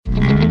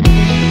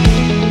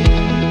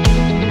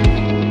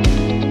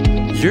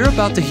You're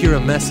about to hear a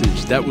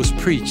message that was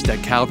preached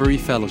at Calvary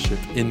Fellowship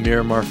in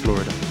Miramar,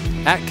 Florida.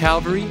 At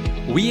Calvary,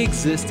 we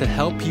exist to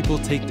help people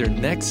take their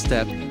next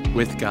step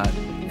with God.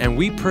 And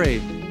we pray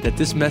that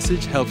this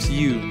message helps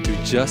you do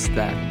just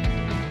that.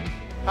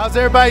 How's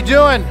everybody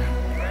doing?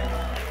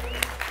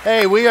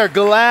 Hey, we are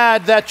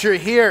glad that you're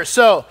here.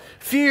 So, a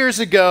few years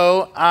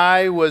ago,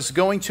 I was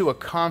going to a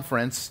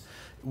conference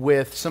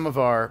with some of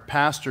our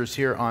pastors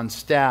here on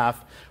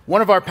staff.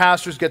 One of our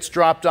pastors gets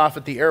dropped off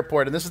at the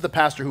airport, and this is the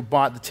pastor who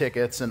bought the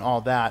tickets and all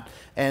that.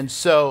 And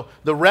so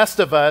the rest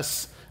of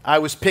us, I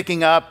was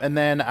picking up, and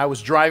then I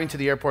was driving to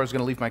the airport. I was going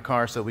to leave my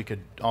car so we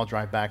could all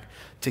drive back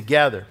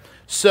together.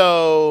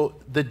 So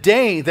the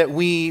day that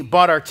we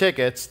bought our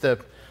tickets, the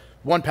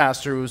one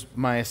pastor who was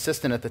my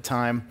assistant at the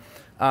time,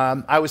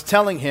 I was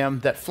telling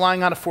him that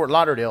flying out of Fort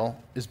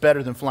Lauderdale is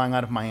better than flying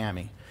out of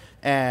Miami,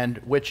 and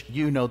which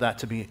you know that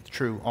to be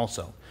true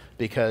also,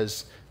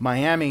 because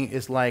Miami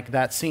is like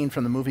that scene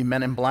from the movie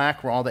Men in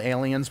Black where all the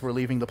aliens were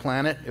leaving the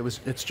planet.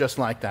 It's just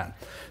like that.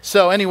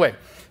 So anyway,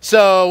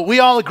 so we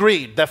all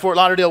agreed that Fort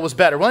Lauderdale was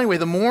better. Well, anyway,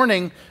 the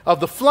morning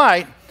of the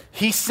flight,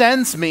 he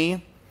sends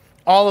me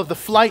all of the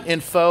flight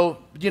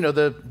info, you know,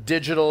 the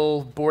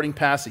digital boarding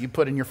pass that you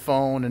put in your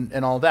phone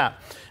and all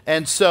that.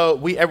 And so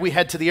we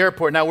head to the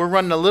airport. Now, we're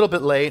running a little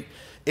bit late.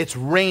 It's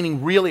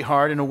raining really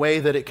hard in a way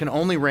that it can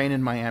only rain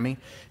in Miami.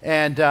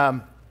 And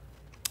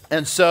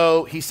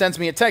so he sends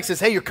me a text, says,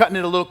 hey, you're cutting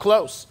it a little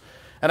close.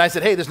 And I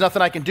said, hey, there's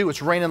nothing I can do. It's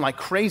raining like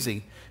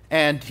crazy.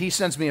 And he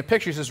sends me a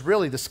picture. He says,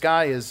 really, the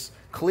sky is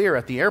clear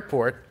at the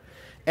airport.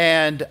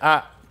 And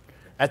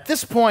at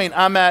this point,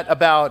 I'm at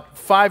about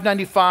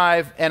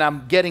 595, and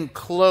I'm getting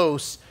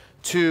close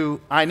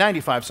to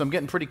I-95. So I'm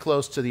getting pretty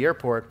close to the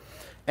airport.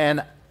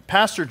 And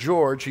Pastor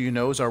George, who you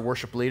know is our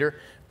worship leader,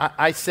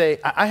 I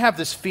have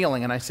this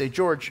feeling, and I say,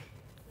 George,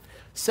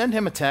 send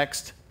him a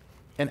text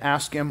and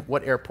ask him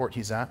what airport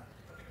he's at.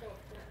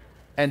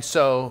 And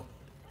so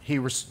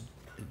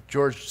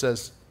George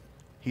says,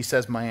 he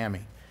says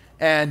Miami.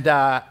 And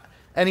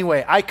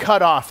anyway, I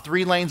cut off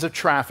 3 lanes of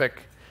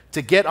traffic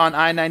to get on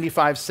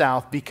I-95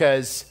 South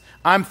because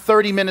I'm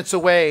 30 minutes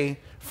away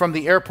from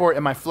the airport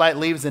and my flight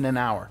leaves in an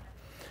hour.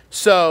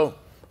 So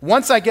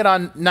once I get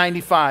on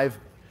 95,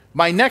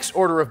 my next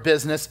order of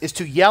business is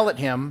to yell at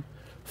him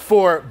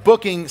for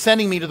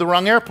sending me to the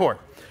wrong airport,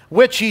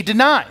 which he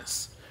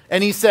denies.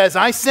 And he says,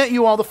 I sent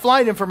you all the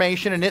flight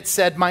information and it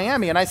said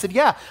Miami. And I said,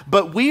 yeah,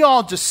 but we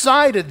all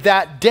decided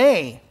that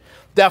day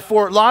that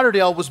Fort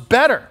Lauderdale was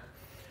better.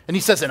 And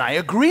he says, and I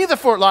agree that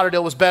Fort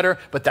Lauderdale was better,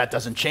 but that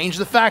doesn't change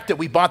the fact that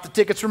we bought the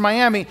tickets from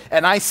Miami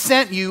and I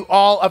sent you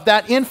all of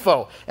that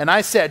info. And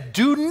I said,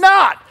 do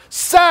not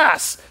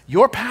sass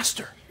your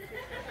pastor.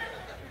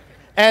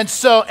 And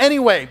so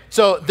anyway,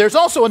 so there's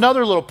also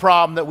another little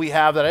problem that we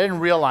have that I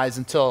didn't realize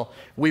until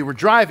we were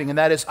driving, and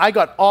that is I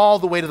got all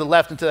the way to the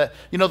left into that,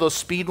 you know, those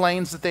speed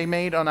lanes that they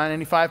made on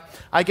I-95?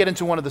 I get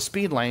into one of the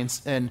speed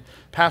lanes, and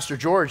Pastor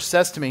George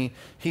says to me,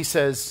 he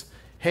says,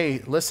 hey,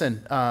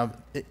 listen,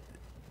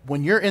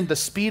 when you're in the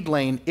speed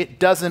lane, it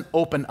doesn't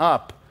open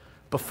up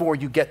before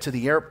you get to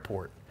the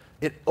airport.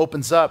 It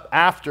opens up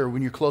after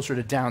when you're closer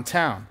to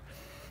downtown.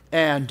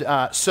 And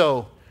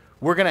so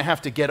we're going to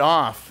have to get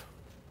off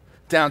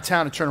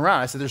downtown and turn around.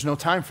 I said, there's no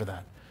time for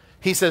that.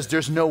 He says,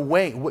 there's no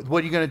way.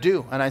 What are you going to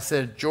do? And I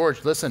said,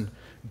 George, listen,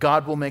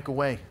 God will make a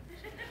way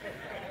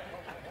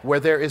where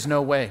there is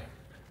no way.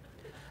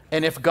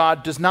 And if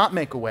God does not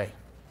make a way,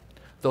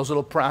 those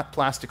little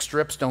plastic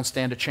strips don't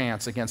stand a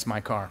chance against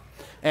my car.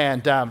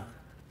 And,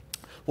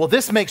 well,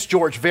 this makes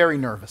George very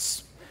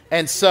nervous.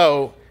 And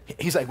so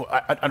he's like, well,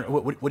 I don't,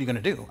 what are you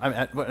going to do?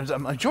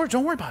 I'm like, George,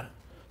 don't worry about it.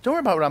 Don't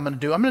worry about what I'm going to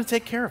do. I'm going to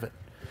take care of it.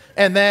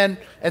 And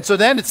so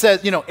then it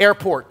says, you know,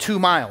 airport, 2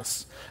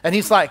 miles. And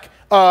he's like,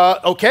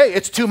 okay,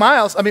 it's 2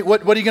 miles. I mean,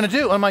 what are you going to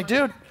do? I'm like,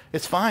 dude,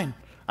 it's fine.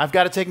 I've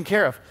got it taken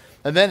care of.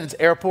 And then it's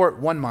airport,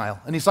 1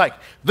 mile. And he's like,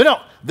 no,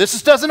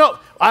 doesn't know.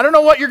 I don't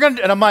know what you're going to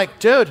do. And I'm like,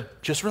 dude,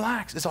 just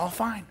relax. It's all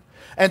fine.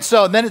 And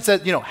so then it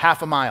says, you know,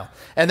 half a mile.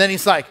 And then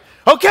he's like,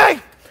 okay.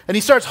 And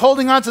he starts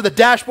holding onto the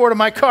dashboard of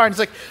my car. And he's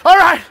like, all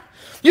right,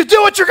 you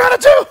do what you're going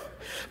to do,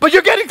 but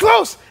you're getting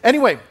close.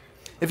 Anyway,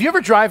 if you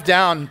ever drive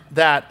down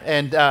that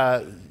and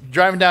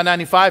driving down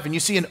 95 and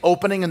you see an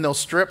opening in those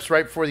strips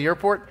right before the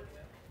airport,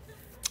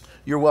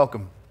 you're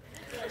welcome.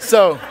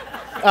 So,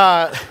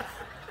 but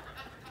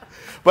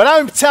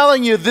I'm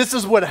telling you, this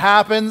is what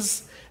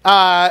happens.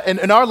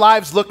 And our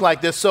lives look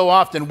like this so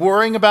often,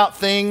 worrying about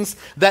things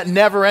that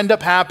never end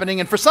up happening.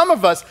 And for some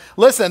of us,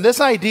 listen, this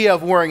idea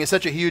of worrying is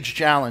such a huge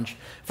challenge.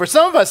 For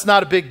some of us,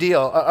 not a big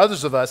deal,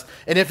 others of us.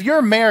 And if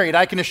you're married,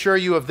 I can assure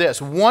you of this.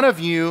 One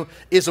of you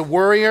is a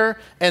worrier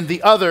and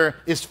the other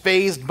is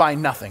fazed by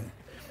nothing.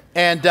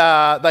 And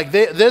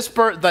if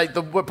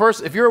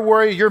you're a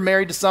worrier, you're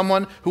married to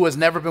someone who has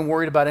never been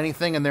worried about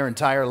anything in their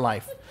entire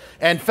life.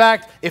 In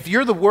fact, if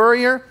you're the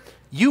worrier,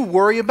 you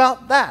worry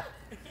about that.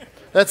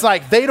 That's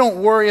like, they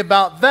don't worry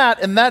about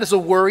that, and that is a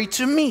worry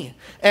to me.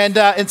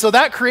 And so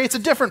that creates a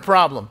different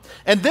problem.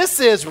 And this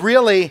is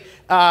really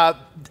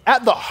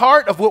at the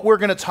heart of what we're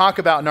going to talk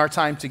about in our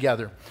time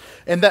together.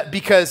 And that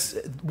because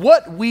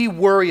what we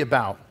worry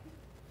about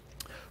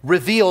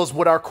reveals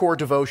what our core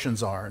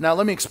devotions are. Now,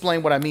 let me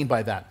explain what I mean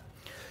by that.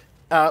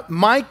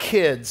 My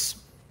kids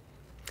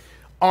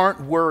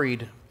aren't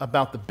worried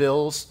about the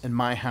bills in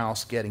my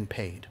house getting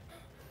paid.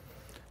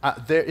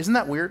 Isn't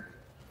that weird?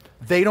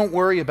 They don't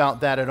worry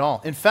about that at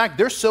all. In fact,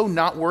 they're so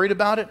not worried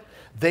about it,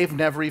 they've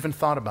never even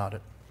thought about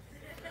it.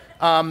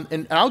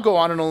 And I'll go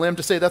on a limb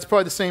to say that's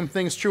probably the same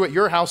thing is true at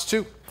your house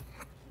too.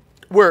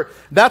 Where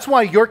that's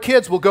why your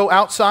kids will go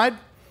outside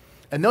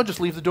and they'll just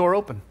leave the door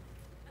open.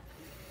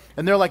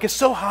 And they're like, it's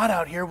so hot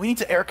out here. We need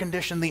to air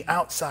condition the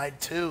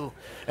outside too.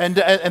 And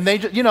they,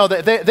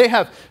 they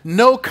have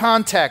no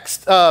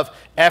context of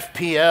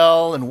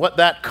FPL and what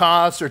that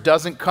costs or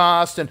doesn't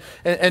cost. And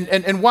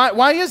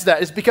why is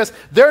that? It's because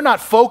they're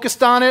not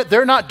focused on it.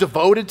 They're not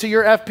devoted to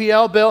your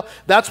FPL bill.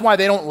 That's why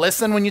they don't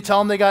listen when you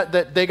tell them they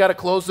got to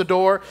close the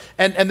door.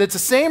 And it's the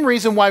same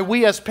reason why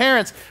we as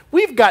parents,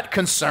 we've got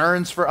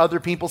concerns for other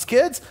people's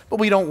kids, but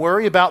we don't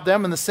worry about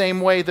them in the same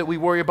way that we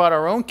worry about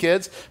our own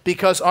kids,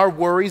 because our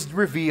worries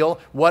reveal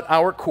what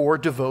our core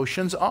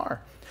devotions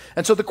are.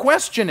 And so the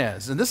question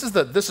is, and this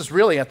is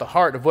really at the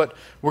heart of what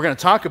we're going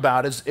to talk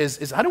about,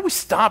 is how do we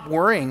stop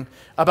worrying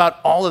about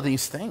all of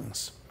these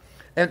things?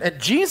 And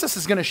Jesus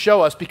is going to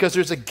show us, because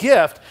there's a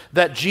gift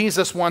that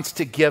Jesus wants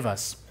to give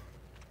us.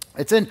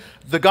 It's in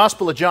the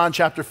Gospel of John,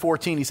 chapter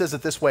 14. He says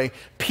it this way: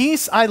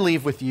 "Peace I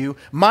leave with you,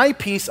 my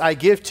peace I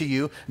give to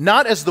you.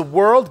 Not as the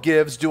world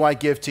gives do I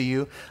give to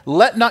you.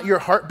 Let not your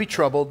heart be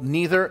troubled,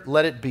 neither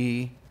let it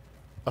be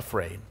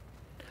afraid."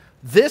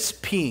 This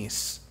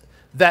peace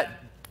that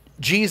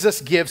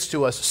Jesus gives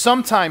to us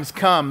sometimes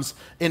comes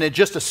in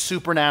just a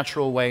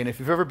supernatural way. And if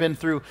you've ever been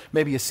through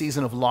maybe a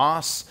season of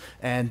loss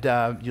and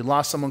you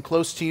lost someone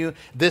close to you,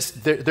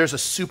 there's a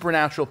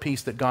supernatural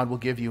peace that God will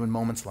give you in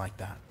moments like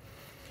that.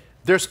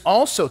 There's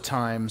also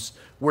times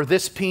where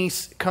this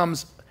peace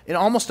comes in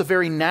almost a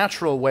very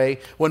natural way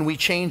when we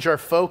change our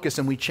focus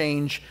and we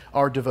change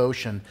our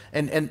devotion.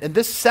 And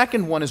this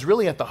second one is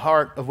really at the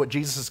heart of what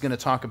Jesus is going to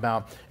talk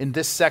about in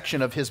this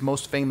section of his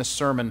most famous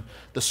sermon,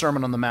 the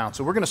Sermon on the Mount.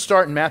 So we're going to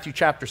start in Matthew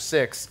chapter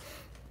 6,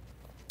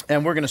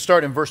 and we're going to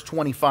start in verse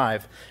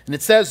 25. And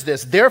it says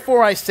this: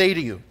 "Therefore I say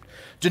to you,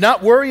 do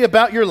not worry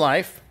about your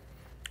life,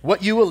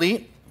 what you will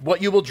eat, what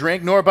you will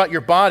drink, nor about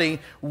your body,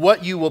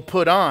 what you will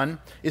put on.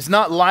 Is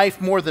not life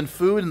more than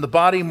food, and the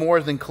body more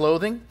than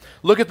clothing?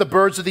 Look at the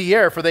birds of the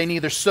air, for they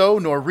neither sow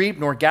nor reap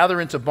nor gather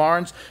into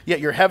barns,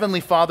 yet your heavenly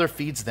Father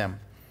feeds them.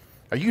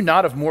 Are you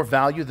not of more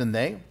value than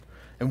they?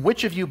 And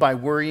which of you by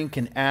worrying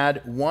can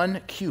add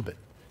 1 cubit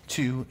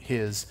to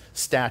his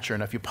stature?"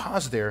 Now if you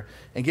pause there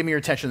and give me your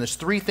attention, there's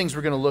 3 things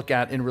we're going to look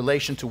at in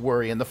relation to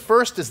worry. And the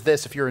first is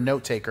this, if you're a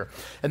note taker,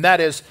 and that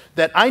is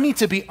that I need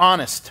to be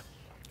honest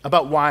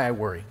about why I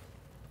worry.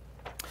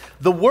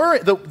 The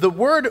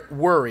word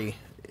worry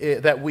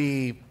that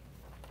we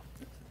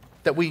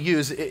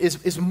use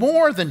is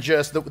more than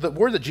just, the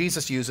word that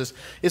Jesus uses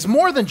is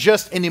more than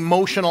just an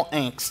emotional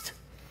angst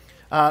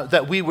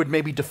that we would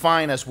maybe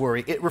define as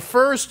worry. It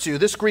refers to,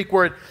 this Greek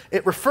word,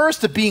 it refers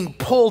to being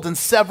pulled in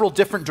several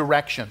different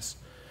directions.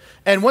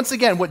 And once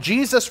again, what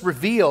Jesus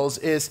reveals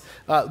is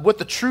what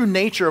the true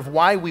nature of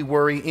why we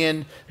worry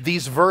in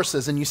these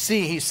verses. And you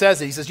see, he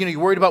says, you're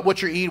worried about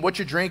what you eat, what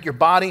you drink, your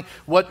body,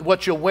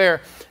 what you'll wear.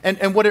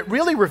 And what it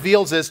really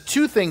reveals is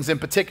 2 things in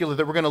particular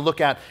that we're going to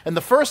look at. And the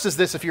first is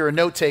this, if you're a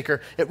note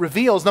taker, it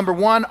reveals, number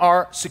 1,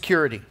 our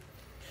security.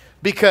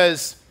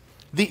 Because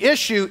the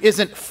issue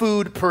isn't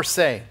food per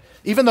se.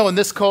 Even though in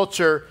this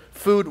culture,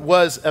 food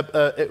was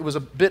it was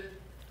a bit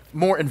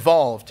more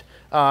involved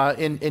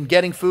in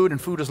getting food, and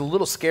food is a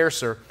little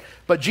scarcer.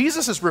 But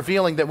Jesus is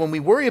revealing that when we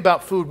worry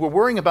about food, we're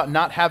worrying about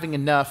not having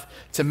enough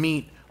to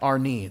meet our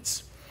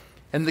needs.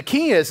 And the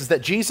key is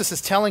that Jesus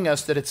is telling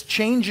us that it's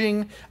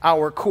changing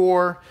our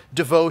core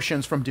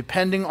devotions from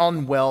depending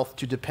on wealth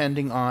to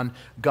depending on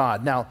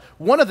God. Now,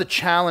 one of the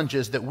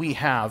challenges that we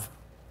have,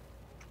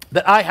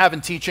 that I have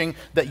in teaching,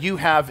 that you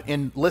have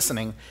in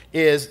listening,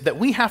 is that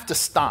we have to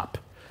stop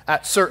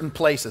at certain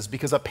places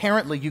because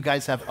apparently you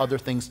guys have other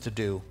things to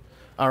do.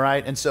 All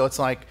right, and so it's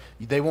like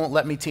they won't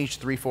let me teach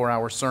 3-4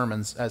 hour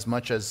sermons as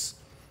much as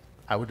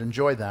I would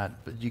enjoy that,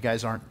 but you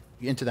guys aren't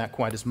into that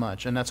quite as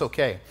much, and that's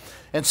okay.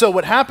 And so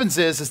what happens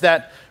is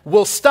that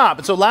we'll stop.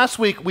 And so last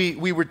week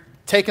we were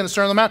taking the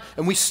Sermon on the Mount,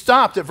 and we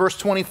stopped at verse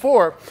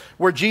 24,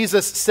 where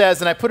Jesus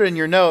says, and I put it in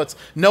your notes,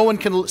 "No one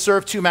can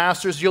serve 2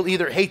 masters. You'll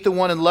either hate the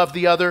one and love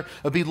the other,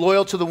 or be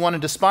loyal to the one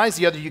and despise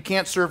the other. You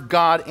can't serve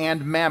God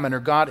and mammon, or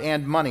God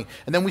and money."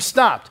 And then we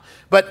stopped.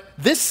 But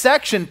this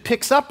section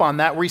picks up on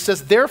that, where he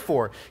says,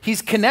 therefore,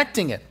 he's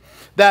connecting it,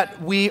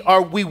 that we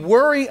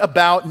worry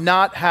about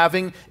not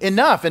having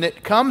enough. And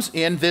it comes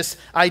in this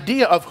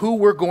idea of who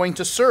we're going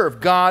to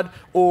serve, God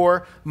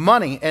or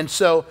money. And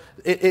so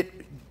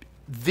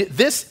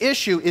this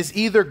issue is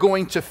either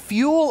going to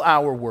fuel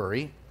our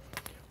worry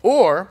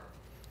or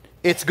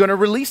it's going to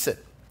release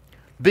it.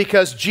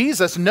 Because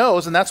Jesus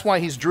knows, and that's why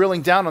he's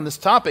drilling down on this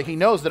topic, he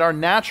knows that our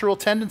natural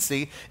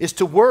tendency is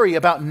to worry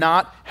about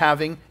not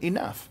having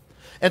enough.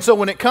 And so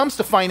when it comes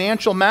to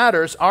financial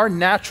matters, our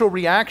natural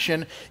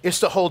reaction is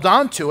to hold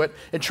on to it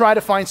and try to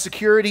find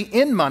security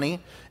in money,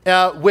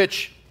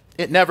 which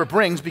it never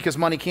brings because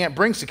money can't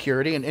bring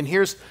security. And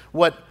here's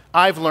what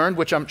I've learned,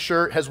 which I'm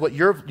sure has what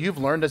you've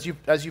learned as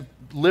you've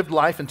lived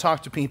life and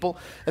talked to people,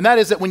 and that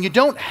is that when you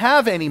don't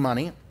have any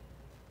money,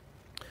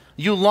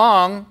 you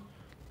long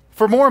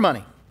for more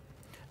money.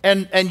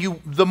 And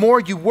the more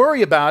you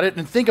worry about it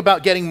and think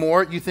about getting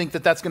more, you think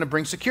that that's going to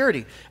bring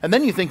security. And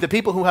then you think that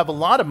people who have a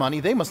lot of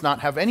money, they must not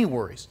have any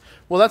worries.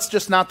 Well, that's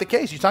just not the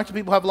case. You talk to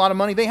people who have a lot of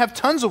money, they have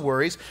tons of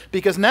worries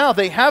because now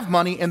they have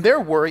money and their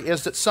worry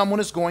is that someone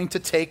is going to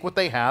take what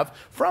they have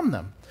from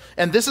them.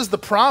 And this is the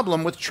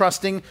problem with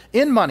trusting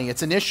in money.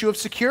 It's an issue of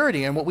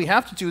security. And what we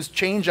have to do is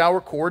change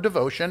our core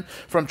devotion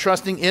from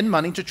trusting in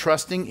money to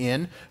trusting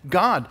in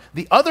God.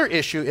 The other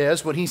issue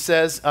is what he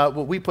says,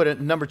 what we put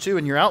at number 2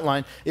 in your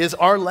outline, is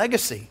our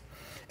legacy.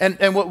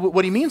 And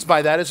what he means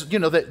by that is,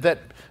 that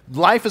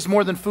life is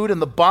more than food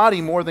and the body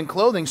more than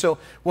clothing. So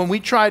when we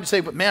try to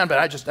say, but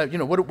I just, what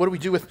do we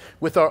do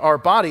with our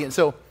body? And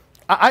so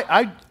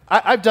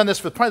I've done this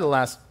for probably the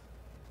last,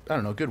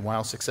 a good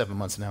while, 6-7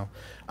 months now.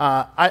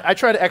 I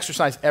try to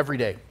exercise every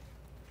day.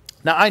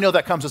 Now, I know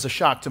that comes as a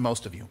shock to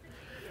most of you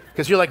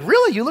because you're like,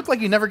 really? You look like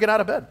you never get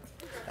out of bed.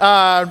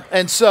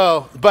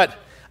 But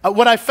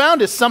what I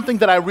found is something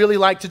that I really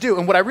like to do.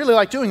 And what I really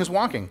like doing is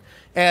walking.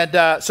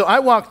 And so I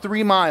walk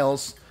 3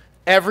 miles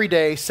every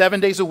day, 7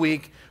 days a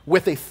week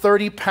with a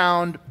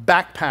 30-pound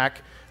backpack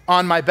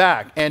on my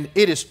back. And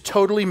it is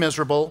totally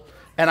miserable,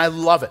 and I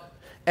love it.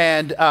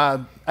 And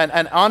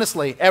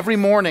honestly, every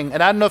morning,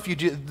 and I don't know if you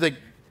do, the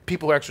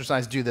people who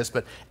exercise do this,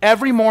 but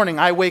every morning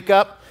I wake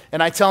up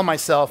and I tell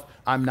myself,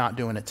 I'm not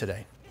doing it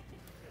today.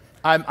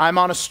 I'm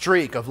on a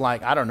streak of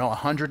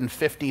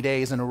 150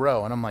 days in a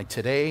row. And I'm like,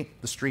 today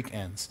the streak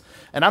ends.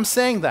 And I'm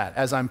saying that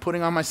as I'm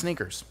putting on my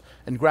sneakers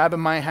and grabbing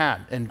my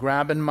hat and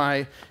grabbing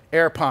my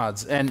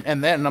AirPods.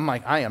 And then I'm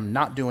like, I am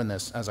not doing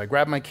this as I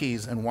grab my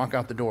keys and walk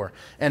out the door.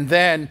 And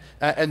then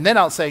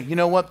I'll say, you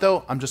know what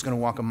though? I'm just going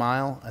to walk a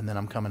mile and then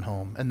I'm coming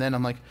home. And then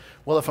I'm like,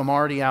 well, if I'm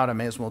already out, I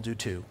may as well do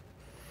 2.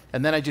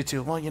 And then I do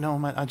 2. Well,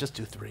 I'll just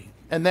do 3.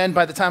 And then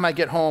by the time I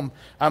get home,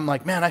 I'm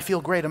like, man, I feel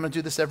great. I'm going to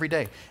do this every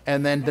day.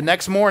 And then the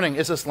next morning,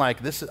 it's just like,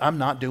 I'm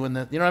not doing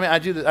this. You know what I mean? I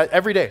do this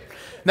every day.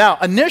 Now,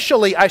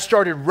 initially, I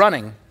started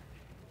running,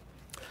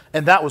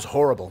 and that was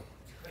horrible.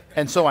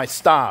 And so I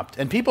stopped.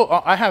 And people,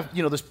 I have,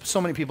 there's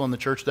so many people in the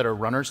church that are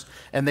runners,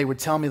 and they would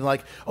tell me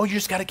oh, you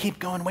just got to keep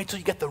going. Wait till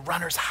you get the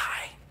runner's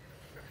high.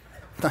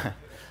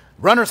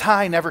 Runner's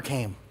high never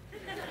came.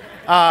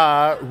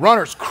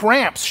 Runner's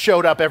cramps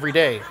showed up every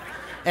day.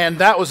 And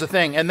that was the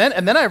thing. And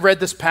then I read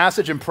this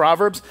passage in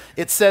Proverbs.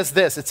 It says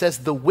this. It says,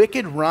 the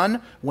wicked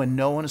run when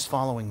no one is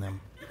following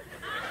them.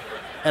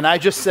 And I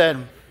just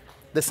said,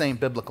 this ain't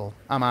biblical.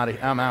 I'm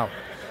out.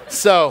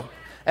 So,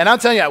 and I'll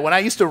tell you, when I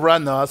used to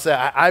run, though,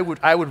 I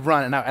would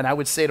run, and I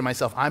would say to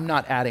myself, I'm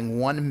not adding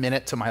 1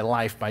 minute to my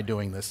life by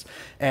doing this.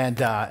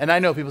 And I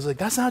know people say,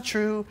 that's not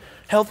true.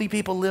 Healthy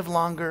people live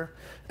longer.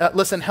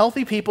 Listen,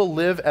 healthy people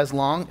live as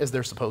long as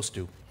they're supposed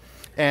to.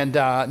 And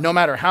no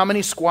matter how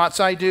many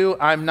squats I do,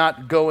 I'm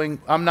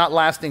not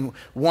lasting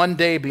 1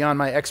 day beyond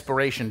my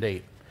expiration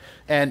date.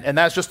 And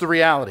that's just the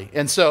reality.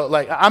 And so,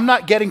 I'm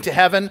not getting to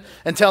heaven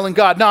and telling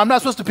God, no, I'm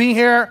not supposed to be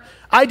here.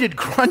 I did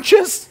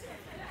crunches.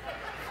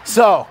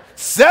 So,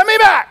 send me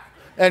back.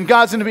 And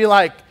God's going to be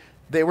like,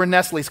 they were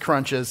Nestle's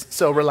crunches,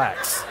 so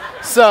relax.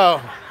 So,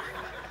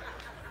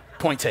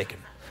 point taken.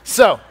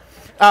 So,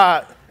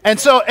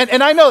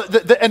 And I know,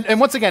 and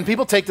once again,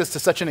 people take this to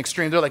such an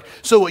extreme. They're like,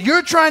 so what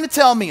you're trying to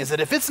tell me is that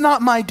if it's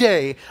not my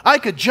day, I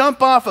could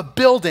jump off a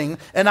building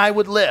and I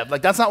would live.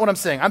 That's not what I'm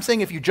saying. I'm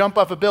saying if you jump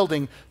off a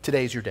building,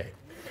 today's your day.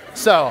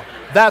 So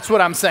that's what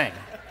I'm saying.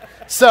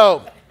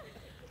 So,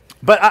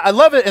 but I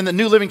love it in the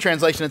New Living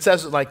Translation. It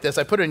says it like this.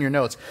 I put it in your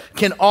notes.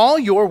 Can all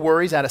your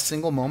worries add a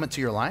single moment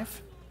to your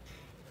life?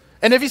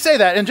 And if you say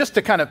that, and just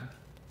to kind of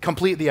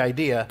complete the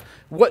idea,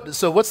 what's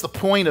the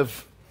point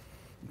of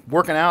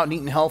working out and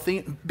eating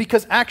healthy?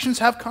 Because actions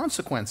have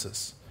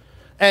consequences.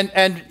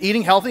 And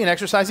eating healthy and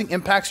exercising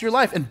impacts your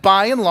life. And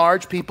by and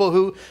large, people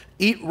who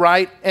eat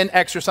right and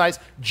exercise,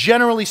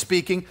 generally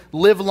speaking,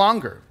 live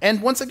longer.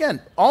 And once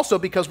again, also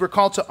because we're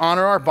called to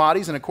honor our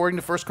bodies, and according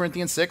to 1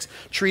 Corinthians 6,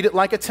 treat it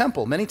like a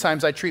temple. Many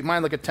times I treat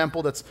mine like a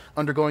temple that's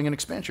undergoing an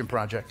expansion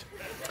project.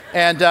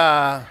 And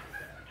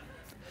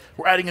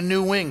we're adding a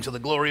new wing to the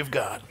glory of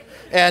God.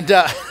 And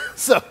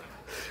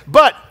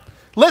but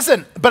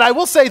I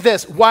will say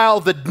this, while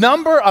the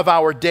number of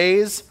our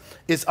days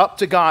is up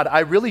to God, I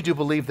really do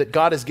believe that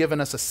God has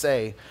given us a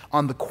say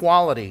on the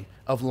quality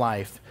of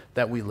life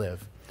that we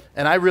live.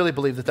 And I really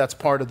believe that that's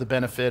part of the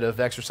benefit of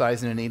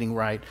exercising and eating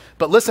right.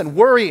 But listen,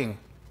 worrying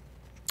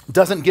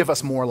doesn't give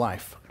us more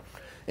life.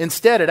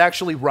 Instead, it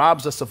actually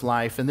robs us of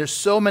life. And there's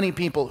so many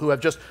people who have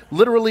just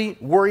literally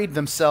worried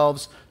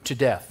themselves to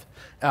death.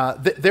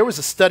 There was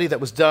a study that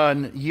was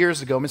done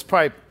years ago, it's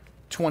probably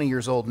 20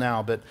 years old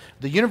now, but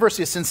the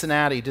University of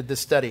Cincinnati did this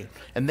study,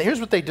 and here's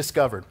what they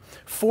discovered.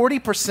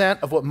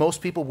 40% of what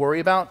most people worry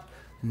about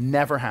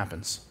never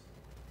happens.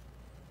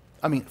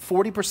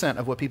 40%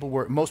 of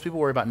what most people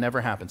worry about never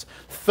happens.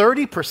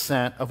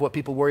 30% of what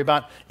people worry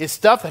about is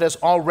stuff that has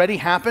already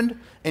happened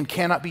and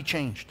cannot be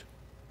changed.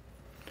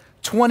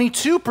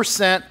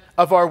 22%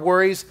 of our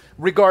worries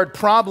regard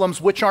problems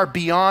which are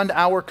beyond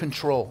our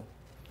control.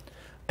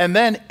 And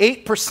then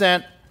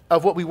 8%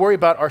 of what we worry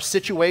about are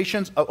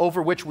situations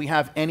over which we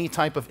have any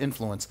type of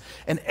influence.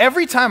 And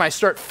every time I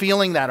start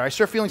feeling that, or I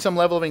start feeling some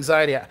level of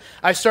anxiety,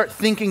 I start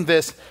thinking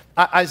this,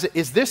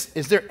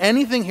 is there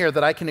anything here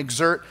that I can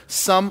exert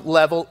some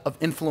level of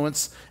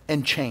influence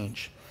and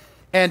change?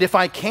 And if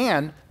I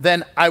can,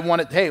 then I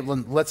want to, hey,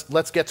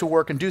 let's get to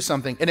work and do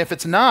something. And if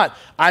it's not,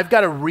 I've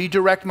got to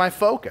redirect my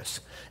focus.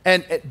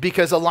 And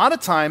because a lot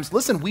of times,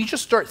 listen, we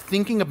just start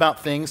thinking about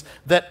things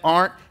that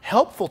aren't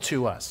helpful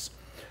to us.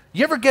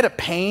 You ever get a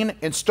pain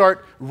and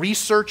start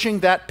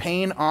researching that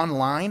pain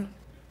online?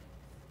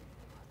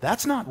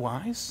 That's not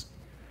wise.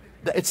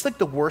 It's like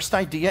the worst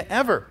idea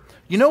ever.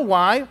 You know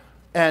why?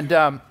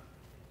 And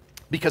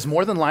because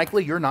more than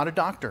likely, you're not a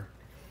doctor,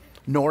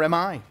 nor am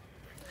I.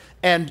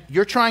 And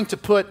you're trying to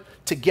put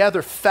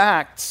together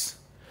facts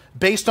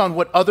based on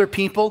what other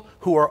people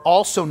who are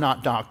also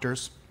not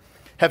doctors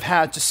have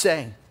had to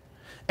say.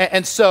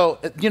 And so,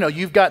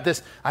 you've got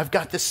this, I've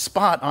got this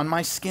spot on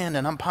my skin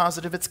and I'm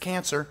positive it's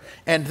cancer.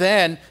 And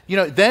then,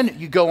 then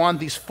you go on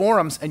these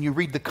forums and you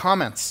read the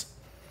comments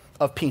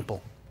of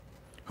people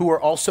who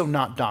are also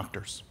not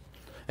doctors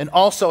and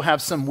also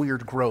have some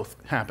weird growth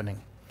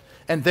happening.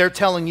 And they're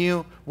telling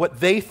you what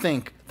they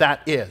think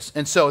that is.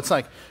 And so it's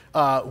like,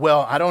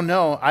 well, I don't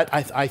know.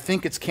 I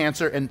think it's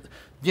cancer. And,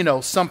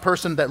 some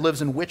person that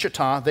lives in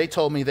Wichita, they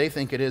told me they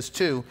think it is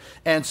too.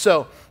 And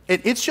so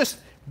it's just,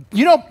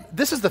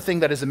 this is the thing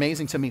that is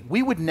amazing to me.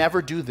 We would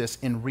never do this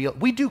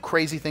we do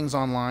crazy things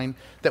online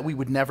that we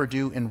would never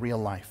do in real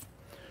life.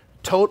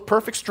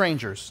 Perfect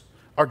strangers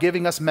are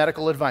giving us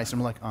medical advice.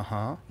 And we're like,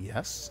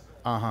 yes,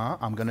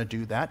 I'm going to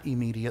do that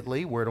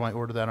immediately. Where do I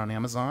order that on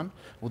Amazon?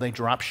 Will they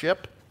drop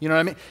ship? You know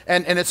what I mean?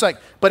 And it's like,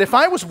 but if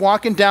I was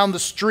walking down the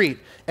street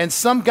and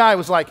some guy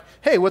was like,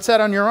 hey, what's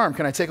that on your arm?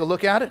 Can I take a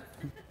look at it?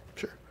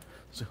 Sure.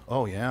 So,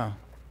 oh, yeah.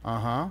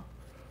 Are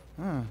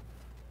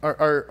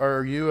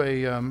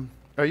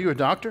you a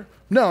doctor?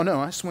 No,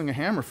 I swing a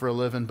hammer for a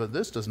living, but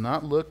this does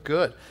not look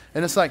good.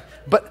 And it's like,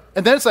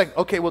 and then it's like,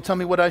 okay, well, tell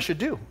me what I should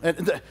do.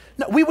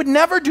 No, we would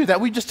never do that.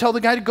 We'd just tell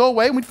the guy to go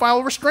away and we'd file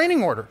a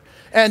restraining order.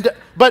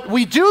 But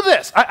we do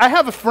this. I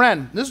have a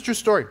friend, this is a true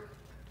story.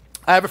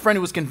 I have a friend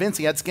who was convinced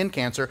he had skin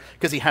cancer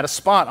because he had a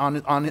spot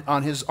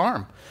on his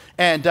arm.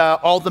 And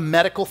all the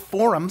medical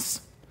forums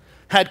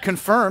had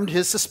confirmed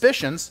his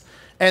suspicions.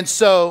 And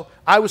so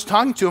I was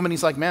talking to him, and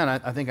he's like, man,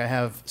 I think I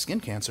have skin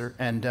cancer.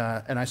 And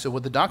I said,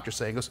 what'd the doctor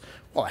say? He goes,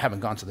 well, I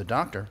haven't gone to the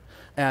doctor.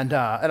 And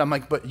I'm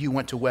like, but you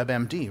went to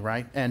WebMD,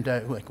 right? And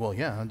like, well,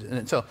 yeah.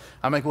 And so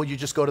I'm like, well, you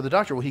just go to the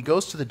doctor. Well, he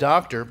goes to the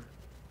doctor,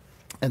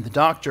 and the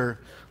doctor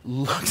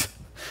looks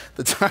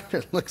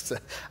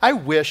at, I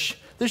wish,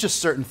 there's just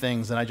certain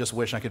things, and I just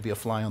wish I could be a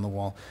fly on the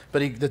wall.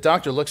 But the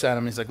doctor looks at him,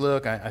 and he's like,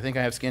 look, I think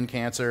I have skin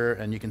cancer,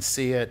 and you can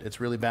see it. It's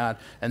really bad.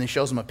 And he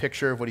shows him a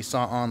picture of what he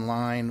saw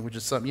online, which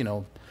is some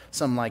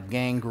like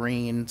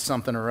gangrene,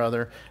 something or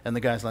other. And the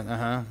guy's like,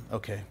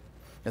 okay.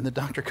 And the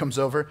doctor comes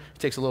over, he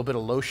takes a little bit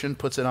of lotion,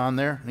 puts it on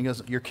there, and he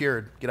goes, you're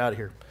cured. Get out of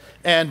here.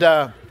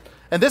 And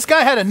this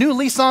guy had a new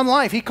lease on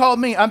life. He called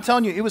me. I'm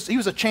telling you, he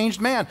was a changed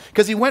man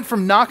because he went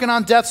from knocking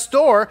on death's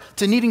door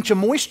to needing to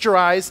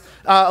moisturize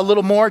a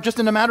little more just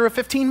in a matter of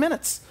 15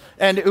 minutes.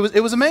 And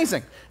it was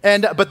amazing.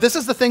 But this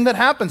is the thing that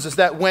happens is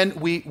that when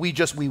we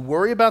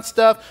worry about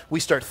stuff, we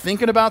start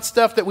thinking about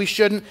stuff that we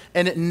shouldn't,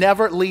 and it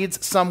never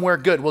leads somewhere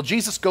good. Well,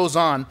 Jesus goes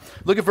on.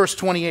 Look at verse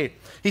 28.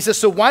 He says,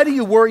 so why do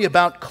you worry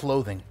about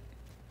clothing?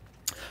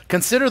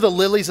 Consider the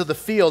lilies of the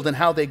field and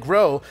how they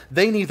grow.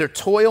 They neither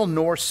toil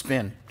nor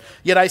spin.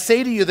 Yet I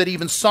say to you that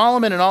even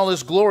Solomon in all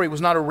his glory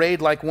was not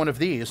arrayed like one of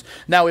these.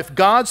 Now if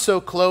God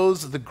so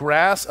clothes the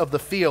grass of the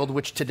field,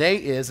 which today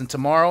is and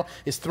tomorrow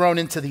is thrown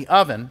into the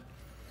oven,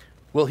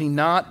 will he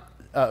not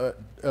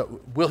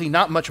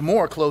much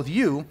more clothe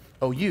you,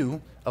 O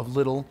you of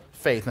little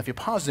faith? Now if you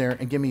pause there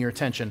and give me your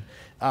attention,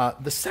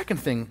 the second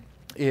thing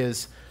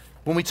is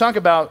when we talk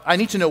about, I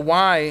need to know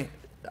why,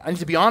 I need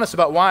to be honest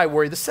about why I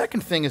worry. The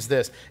second thing is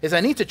this, is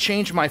I need to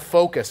change my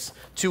focus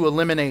to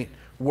eliminate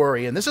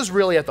worry. And this is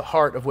really at the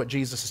heart of what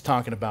Jesus is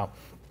talking about.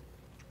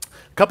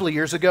 A few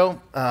years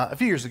ago,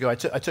 I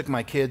took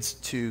my kids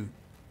to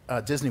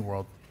Disney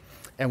World,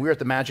 and we were at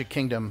the Magic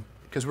Kingdom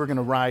because we're going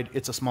to ride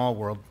It's a Small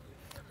World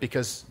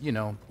because,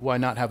 why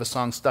not have a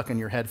song stuck in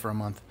your head for a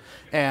month?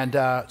 And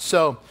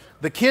so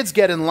the kids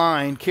get in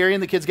line, Carrie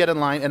and the kids get in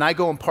line, and I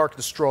go and park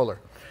the stroller.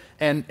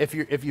 And if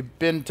you've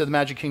been to the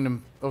Magic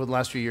Kingdom over the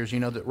last few years,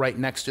 you know that right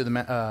next to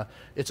the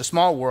It's a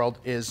Small World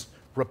is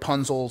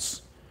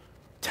Rapunzel's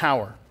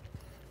tower,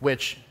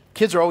 which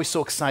kids are always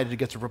so excited to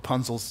get to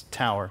Rapunzel's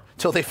tower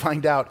till they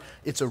find out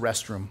it's a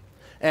restroom.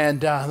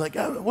 And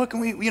what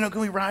can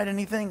we ride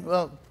anything?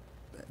 Well,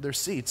 there's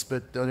seats,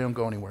 but they don't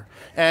go anywhere.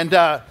 And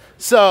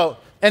so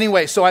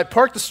I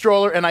park the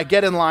stroller and I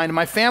get in line. And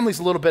my family's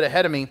a little bit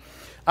ahead of me,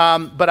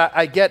 but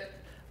I get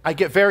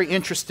very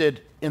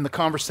interested in the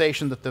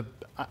conversation that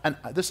and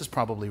this is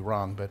probably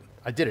wrong, but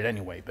I did it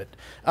anyway. But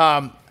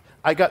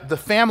I got the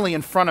family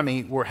in front of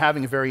me were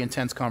having a very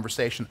intense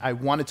conversation. I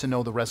wanted to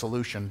know the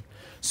resolution,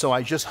 so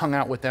I just hung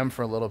out with them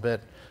for a little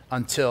bit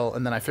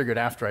and then I figured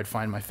after I'd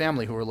find my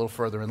family who were a little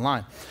further in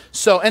line.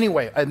 So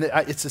anyway,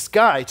 it's this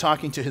guy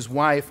talking to his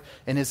wife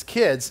and his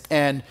kids,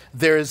 and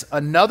there's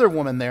another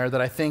woman there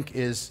that I think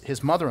is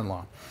his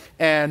mother-in-law.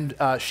 And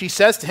she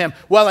says to him,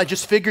 well, I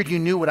just figured you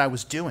knew what I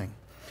was doing.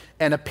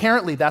 And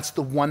apparently that's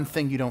the one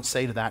thing you don't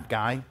say to that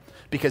guy,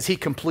 because he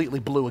completely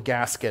blew a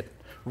gasket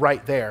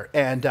right there.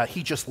 And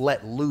he just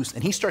let loose,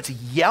 and he starts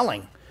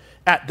yelling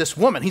at this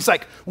woman. He's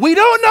like, we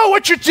don't know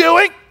what you're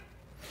doing.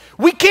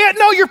 We can't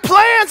know your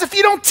plans if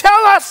you don't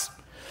tell us.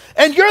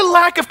 And your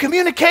lack of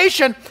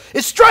communication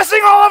is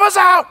stressing all of us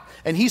out.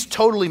 And he's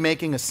totally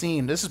making a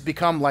scene. This has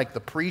become like the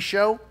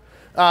pre-show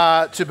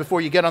to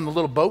before you get on the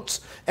little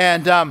boats.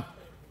 And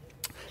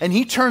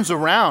he turns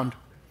around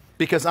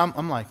because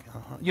I'm like,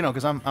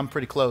 because I'm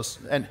pretty close.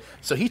 And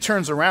so he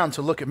turns around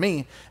to look at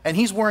me, and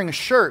he's wearing a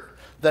shirt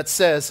that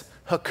says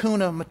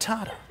Hakuna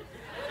Matata.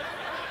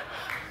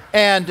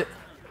 And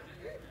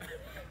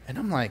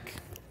I'm like,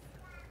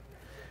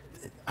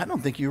 I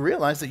don't think you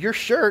realize that your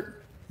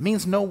shirt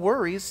means no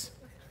worries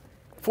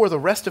for the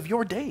rest of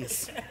your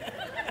days.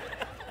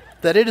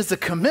 That it is a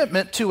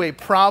commitment to a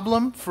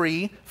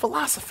problem-free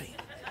philosophy.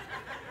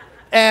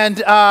 And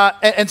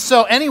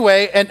so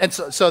anyway,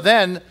 so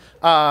then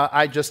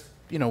I just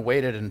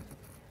waited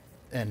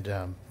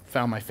and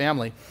found my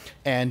family.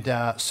 And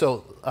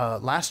so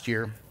last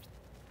year,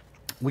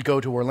 we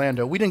go to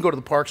Orlando. We didn't go to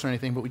the parks or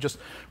anything, but we just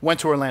went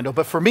to Orlando.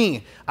 But for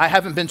me, I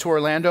haven't been to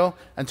Orlando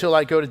until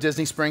I go to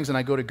Disney Springs and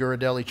I go to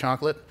Ghirardelli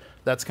Chocolate.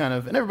 That's and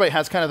everybody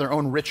has kind of their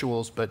own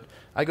rituals, but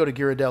I go to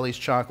Ghirardelli's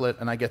Chocolate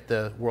and I get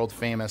the world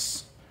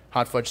famous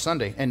hot fudge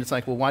sundae. And it's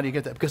like, well, why do you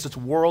get that? Because it's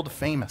world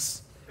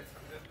famous.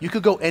 You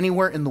could go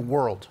anywhere in the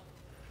world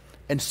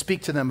and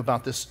speak to them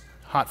about this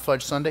hot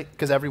fudge sundae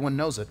because everyone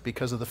knows it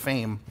because of the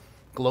fame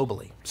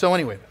globally. So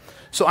anyway,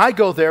 so I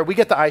go there, we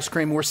get the ice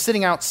cream, we're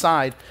sitting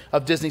outside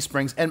of Disney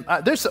Springs, and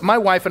my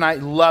wife and I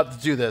love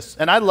to do this,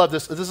 and I love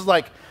this.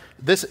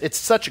 It's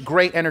such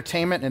great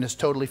entertainment, and it's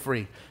totally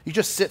free. You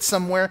just sit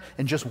somewhere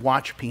and just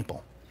watch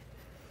people,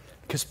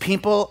 because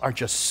people are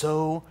just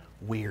so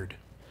weird,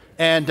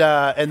 and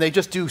they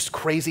just do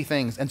crazy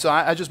things. And so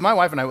my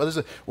wife and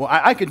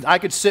I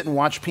could sit and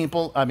watch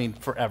people,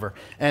 forever.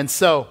 And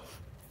so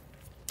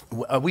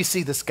we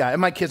see this guy,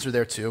 and my kids are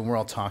there too, and we're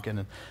all talking,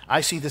 and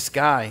I see this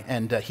guy,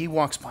 and he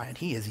walks by, and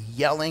he is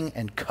yelling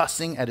and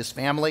cussing at his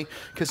family,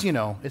 because,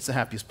 it's the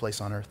happiest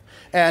place on earth.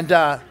 And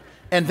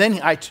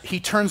then he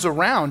turns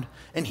around,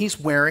 and he's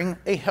wearing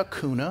a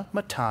Hakuna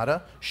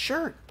Matata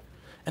shirt.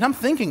 And I'm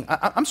thinking,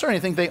 I'm starting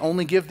to think they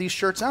only give these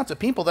shirts out to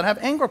people that have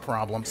anger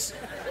problems.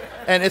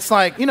 And it's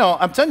like,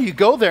 I'm telling you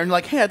go there, and you're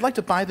like, hey, I'd like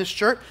to buy this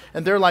shirt.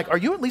 And they're like, are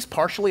you at least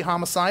partially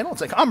homicidal?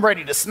 It's like, I'm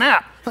ready to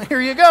snap. Here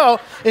you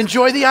go.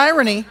 Enjoy the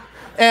irony.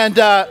 And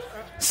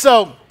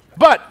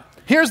but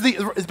here's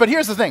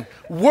the thing.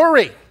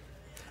 Worry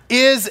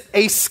is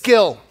a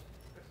skill.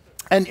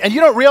 And you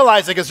don't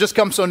realize it, 'cause it just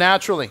comes so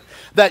naturally,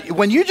 that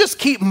when you just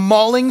keep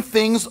mulling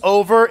things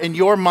over in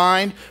your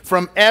mind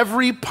from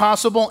every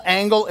possible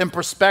angle and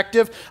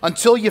perspective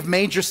until you've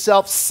made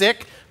yourself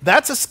sick,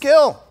 that's a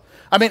skill.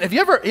 Have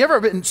you ever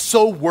been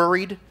so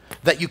worried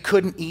that you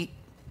couldn't eat?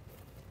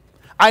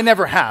 I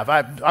never have.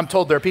 I'm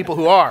told there are people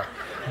who are.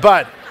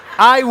 But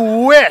I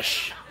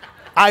wish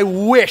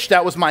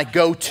that was my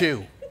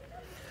go-to.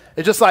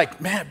 It's just like,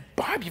 man,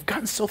 Bob, you've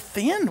gotten so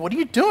thin. What are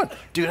you doing?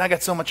 Dude, I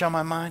got so much on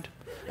my mind.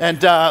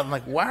 And I'm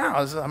like,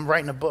 wow, I'm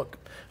writing a book.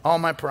 All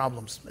my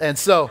problems.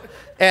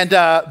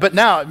 But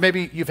now,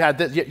 maybe you've had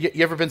this.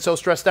 You ever been so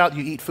stressed out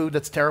you eat food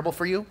that's terrible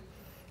for you?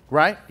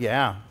 Right?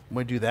 Yeah,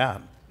 we do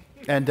that.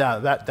 And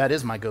that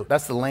is my goat.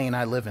 That's the lane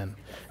I live in.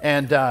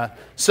 And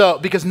so,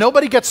 because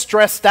nobody gets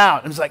stressed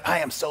out. And it's like, I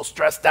am so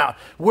stressed out.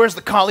 Where's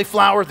the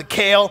cauliflower, the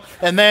kale,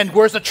 and then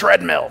where's the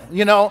treadmill?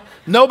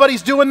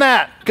 Nobody's doing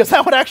that, because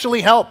that would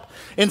actually help.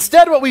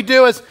 Instead, what we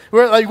do is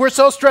we're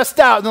so stressed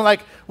out. And they're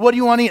like, what do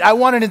you want to eat? I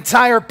want an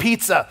entire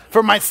pizza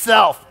for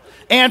myself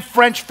and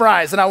French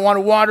fries. And I want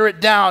to water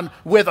it down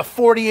with a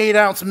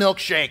 48-ounce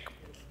milkshake.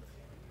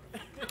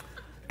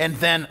 And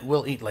then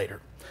we'll eat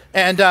later.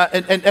 And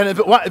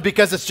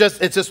because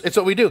it's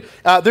what we do.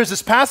 There's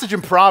this passage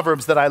in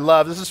Proverbs that I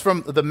love. This is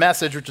from the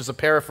Message, which is a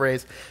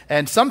paraphrase,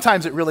 and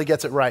sometimes it really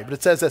gets it right. But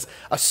it says this: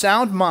 a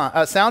sound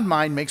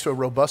mind makes a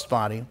robust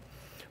body,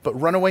 but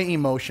runaway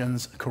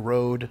emotions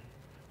corrode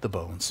the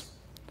bones.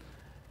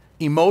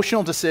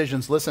 Emotional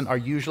decisions, listen, are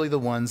usually the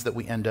ones that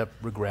we end up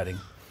regretting.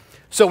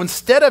 So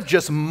instead of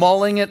just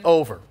mulling it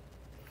over,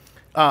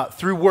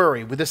 through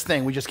worry with this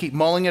thing, we just keep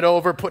mulling it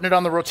over, putting it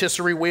on the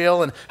rotisserie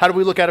wheel, and how do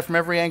we look at it from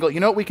every angle? You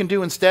know what we can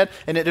do instead?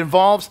 And it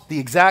involves the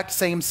exact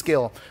same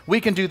skill.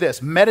 We can do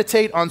this: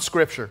 meditate on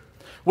Scripture.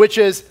 which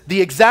is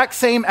the exact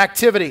same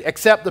activity,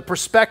 except the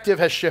perspective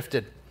has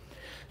shifted.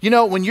 You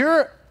know, when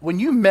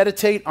you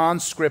meditate on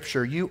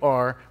Scripture, you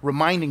are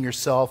reminding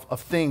yourself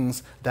of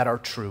things that are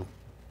true.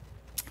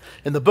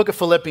 In the book of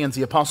Philippians,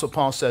 the Apostle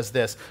Paul says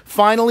this: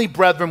 "Finally,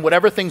 brethren,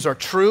 whatever things are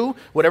true,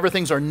 whatever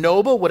things are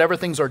noble, whatever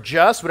things are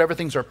just, whatever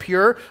things are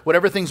pure,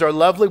 whatever things are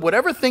lovely,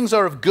 whatever things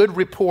are of good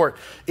report,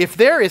 if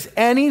there is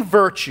any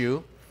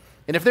virtue,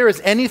 and if there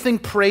is anything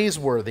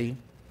praiseworthy,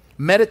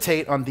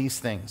 meditate on these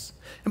things."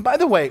 And by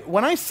the way,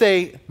 when I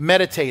say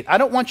meditate, I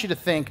don't want you to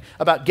think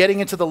about getting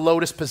into the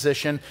lotus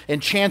position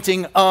and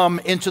chanting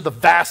into the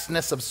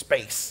vastness of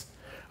space.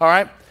 All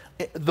right?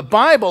 The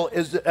Bible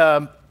is...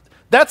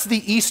 that's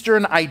the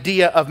Eastern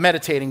idea of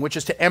meditating, which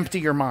is to empty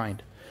your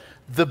mind.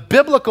 The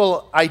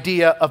biblical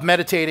idea of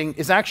meditating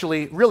is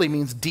actually really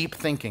means deep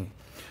thinking.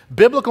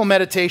 Biblical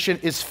meditation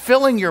is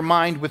filling your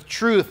mind with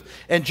truth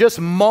and just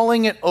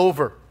mulling it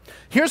over.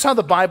 Here's how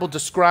the Bible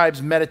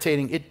describes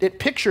meditating. It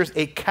pictures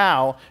a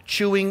cow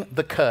chewing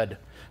the cud.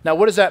 Now,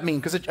 what does that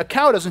mean? Because a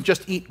cow doesn't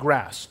just eat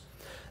grass.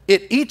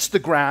 It eats the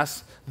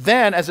grass,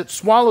 then as it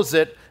swallows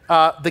it,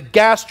 the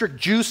gastric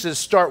juices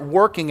start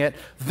working it.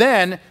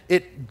 Then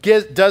it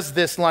does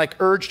this like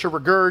urge to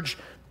regurge,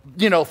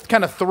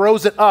 kind of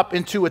throws it up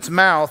into its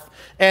mouth,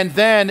 and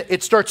then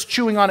it starts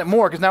chewing on it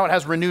more because now it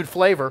has renewed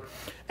flavor.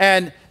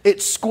 And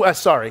it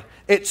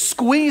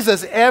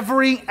squeezes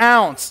every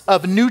ounce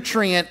of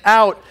nutrient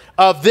out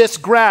of this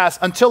grass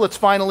until it's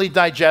finally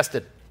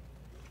digested.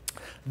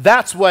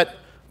 That's what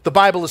the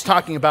Bible is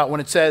talking about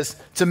when it says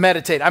to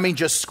meditate. I mean,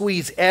 just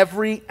squeeze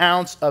every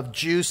ounce of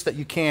juice that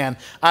you can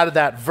out of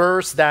that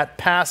verse, that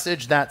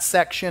passage, that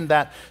section,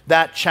 that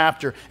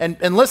chapter.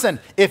 And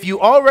listen, if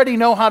you already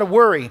know how to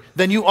worry,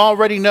 then you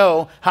already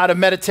know how to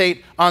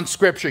meditate on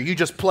Scripture. You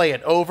just play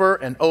it over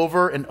and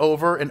over and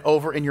over and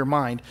over in your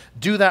mind.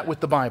 Do that with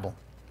the Bible.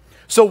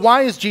 So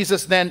why is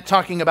Jesus then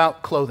talking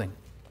about clothing?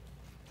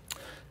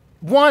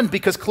 One,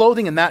 because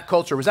clothing in that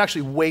culture was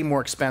actually way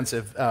more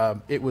expensive.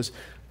 It was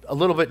a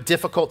little bit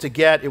difficult to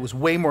get. It was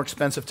way more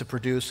expensive to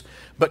produce.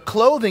 But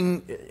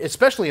clothing,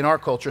 especially in our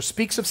culture,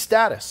 speaks of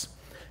status.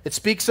 It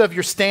speaks of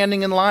your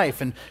standing in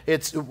life, and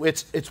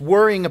it's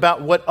worrying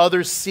about what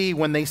others see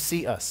when they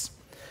see us.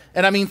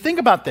 And I mean, think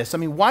about this. I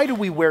mean, why do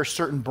we wear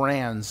certain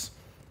brands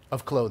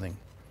of clothing?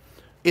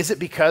 Is it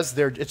because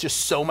it's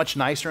just so much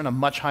nicer and a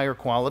much higher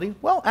quality?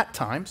 Well, at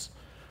times.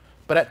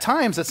 But at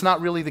times, that's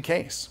not really the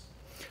case.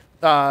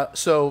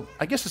 So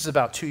I guess this is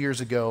about 2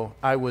 years ago.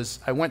 I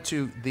went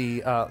to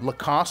the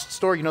Lacoste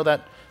store. You know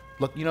that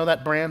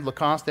brand,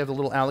 Lacoste? They have the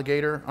little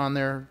alligator on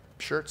their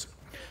shirts.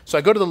 So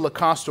I go to the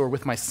Lacoste store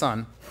with my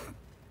son.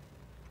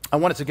 I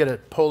wanted to get a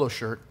polo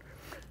shirt,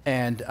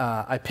 and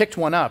I picked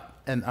one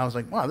up, and I was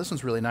like, wow, this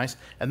one's really nice.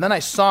 And then I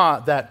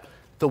saw that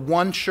the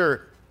one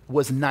shirt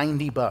was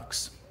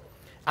 $90.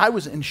 I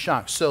was in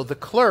shock. So the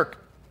clerk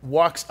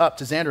walks up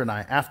to Xander and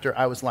I after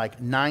I was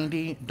like,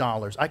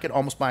 $90. I could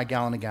almost buy a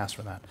gallon of gas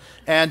for that.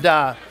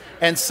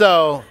 And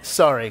so,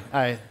 sorry,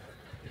 I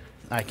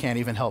can't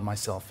even help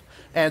myself.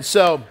 And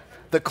so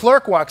the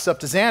clerk walks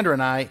up to Xander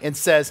and I and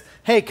says,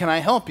 hey, can I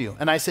help you?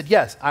 And I said,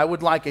 yes, I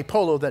would like a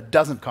polo that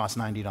doesn't cost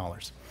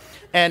 $90.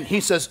 And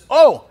he says,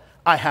 oh,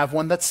 I have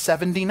one that's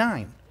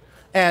 $79.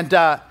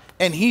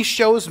 And he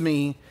shows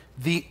me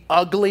the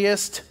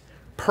ugliest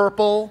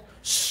purple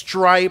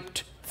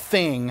striped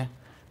thing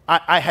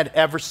I had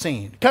ever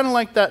seen. Kind of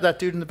like that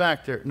dude in the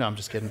back there. No, I'm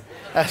just kidding.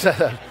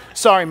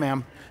 Sorry,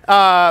 ma'am.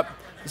 I'm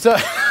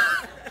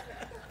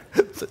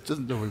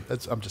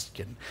just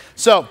kidding.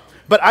 So,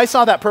 but I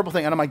saw that purple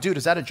thing, and I'm like, dude,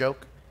 is that a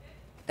joke?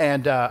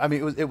 And I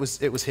mean, it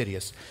was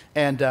hideous.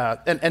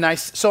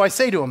 So I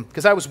say to him,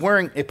 because I was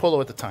wearing a polo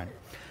at the time,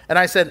 and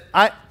I said,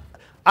 I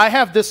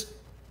have this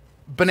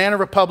Banana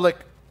Republic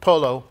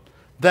polo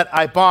that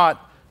I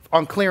bought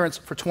on clearance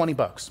for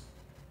 $20.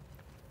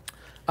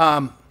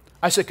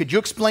 I said, could you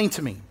explain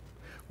to me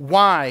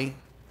why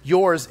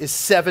yours is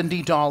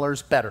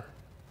 $70 better?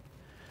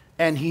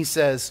 And he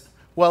says,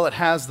 well, it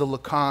has the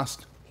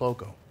Lacoste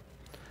logo.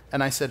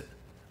 And I said,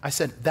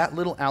 that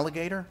little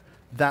alligator,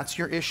 that's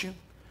your issue?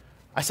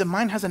 I said,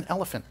 mine has an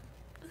elephant.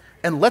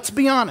 And let's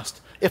be honest,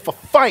 if a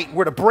fight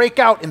were to break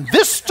out in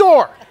this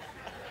store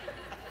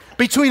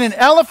between an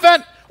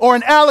elephant or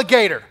an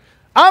alligator,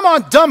 I'm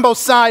on Dumbo's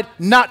side,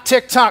 not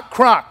TikTok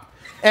Croc.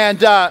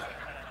 And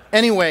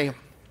anyway,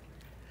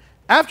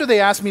 after they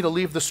asked me to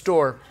leave the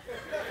store,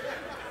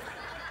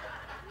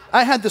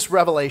 I had this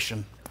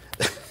revelation.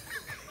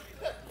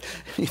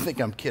 You think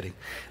I'm kidding.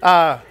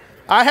 I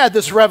had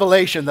this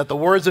revelation that the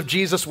words of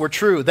Jesus were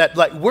true, that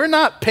like we're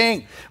not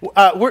paying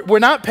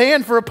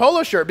for a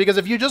polo shirt, because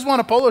if you just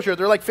want a polo shirt,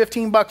 they're like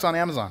 $15 on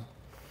Amazon.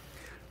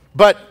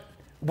 But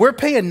we're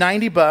paying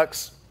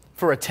 $90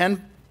 for a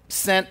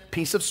 10-cent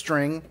piece of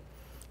string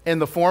in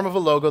the form of a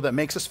logo that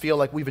makes us feel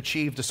like we've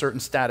achieved a certain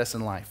status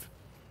in life.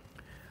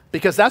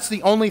 Because that's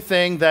the only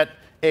thing that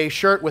a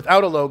shirt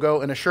without a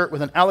logo and a shirt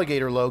with an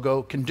alligator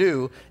logo can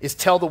do, is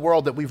tell the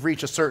world that we've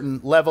reached a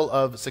certain level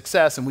of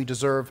success and we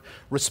deserve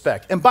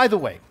respect. And by the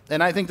way,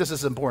 and I think this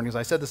is important because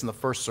I said this in the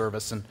first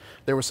service, and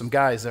there were some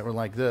guys that were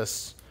like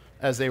this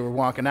as they were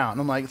walking out.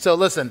 And I'm like, so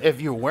listen,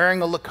 if you're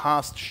wearing a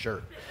Lacoste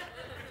shirt,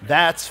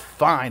 that's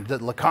fine.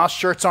 The Lacoste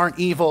shirts aren't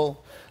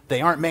evil.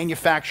 They aren't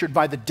manufactured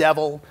by the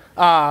devil.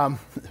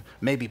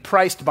 Maybe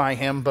priced by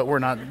him, but we're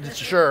not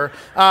sure.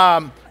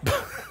 But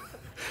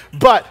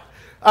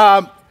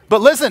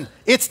listen,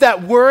 it's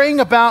that worrying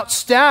about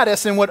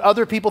status and what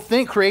other people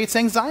think creates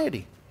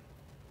anxiety.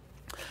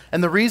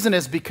 And the reason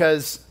is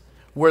because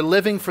we're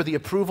living for the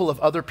approval of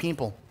other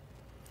people.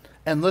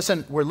 And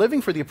listen, we're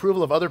living for the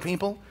approval of other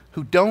people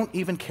who don't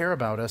even care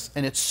about us,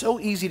 and it's so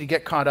easy to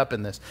get caught up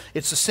in this.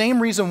 It's the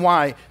same reason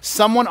why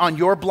someone on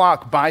your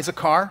block buys a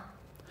car,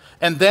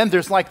 and then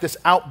there's like this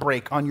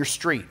outbreak on your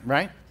street,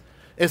 right?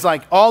 It's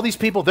like all these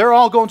people, they're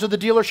all going to the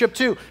dealership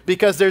too,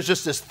 because there's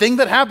just this thing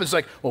that happens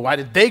like, well, why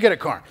did they get a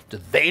car? Do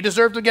they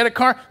deserve to get a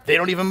car? They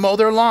don't even mow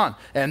their lawn.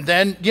 And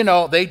then,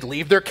 they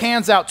leave their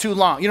cans out too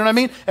long. You know what I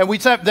mean? And we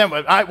say, then,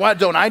 why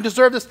don't I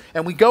deserve this?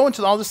 And we go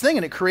into all this thing,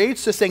 and it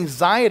creates this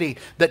anxiety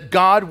that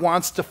God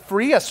wants to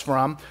free us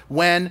from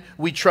when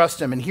we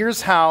trust him. And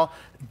here's how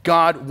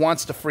God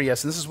wants to free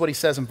us. And this is what he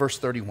says in verse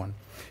 31.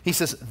 He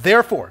says,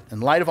 therefore, in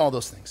light of all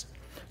those things,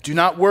 do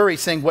not worry,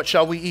 saying, what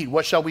shall we eat?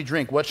 What shall we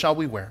drink? What shall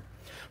we wear?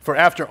 For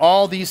after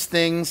all these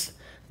things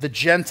the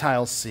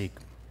Gentiles seek.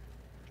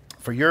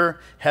 For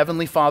your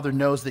heavenly Father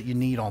knows that you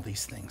need all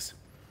these things.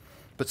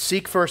 But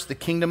seek first the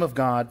kingdom of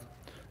God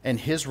and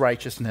his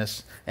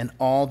righteousness, and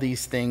all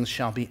these things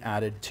shall be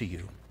added to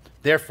you.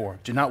 Therefore,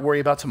 do not worry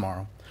about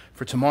tomorrow,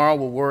 for tomorrow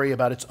will worry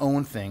about its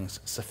own things.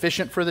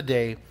 Sufficient for the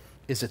day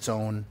is its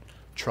own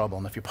trouble.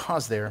 And if you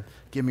pause there,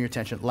 give me your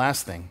attention.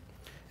 Last thing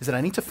is that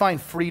I need to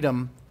find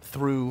freedom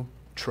through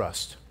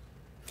trust.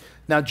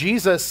 Now,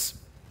 Jesus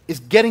is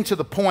getting to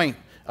the point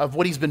of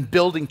what he's been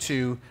building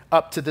to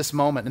up to this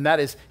moment, and that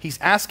is he's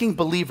asking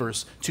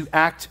believers to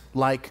act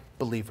like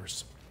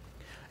believers.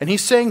 And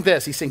he's saying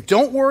this, he's saying,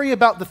 don't worry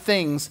about the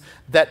things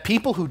that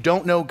people who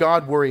don't know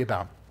God worry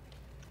about,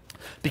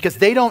 because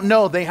they don't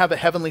know they have a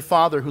heavenly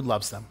Father who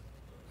loves them.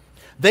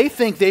 They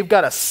think they've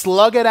got to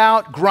slug it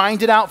out,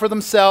 grind it out for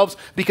themselves,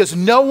 because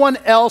no one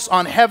else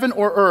on heaven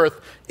or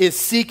earth is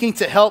seeking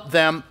to help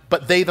them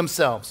but they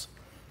themselves.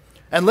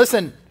 And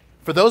listen,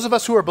 for those of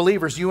us who are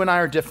believers, you and I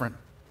are different.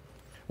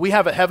 We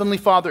have a heavenly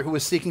Father who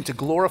is seeking to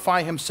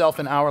glorify himself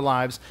in our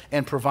lives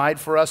and provide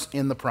for us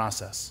in the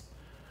process.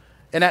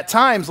 And at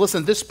times,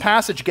 listen, this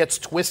passage gets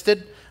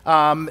twisted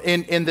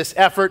in this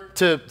effort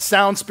to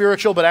sound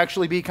spiritual but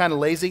actually be kind of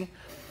lazy.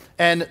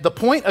 And the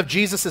point of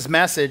Jesus'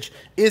 message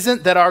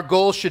isn't that our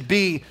goal should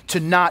be to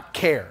not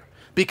care,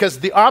 because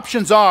the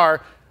options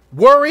are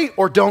worry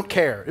or don't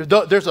care.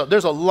 There's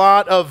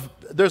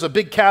a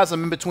big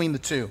chasm in between the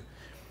two.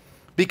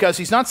 Because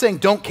he's not saying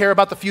don't care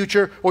about the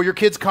future or your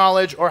kid's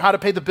college or how to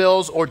pay the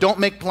bills or don't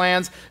make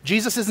plans.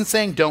 Jesus isn't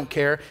saying don't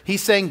care.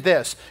 He's saying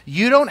this: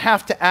 you don't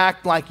have to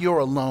act like you're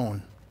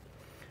alone,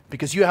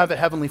 because you have a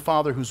heavenly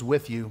Father who's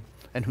with you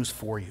and who's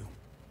for you.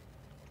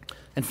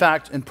 In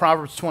fact, in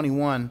Proverbs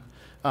 21,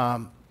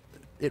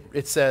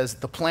 it says,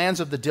 the plans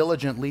of the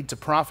diligent lead to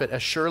profit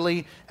as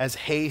surely as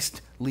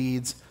haste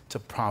leads to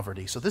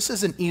poverty. So this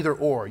isn't either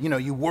or.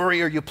 You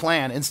worry or you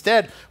plan.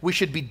 Instead, we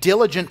should be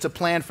diligent to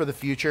plan for the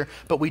future,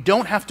 but we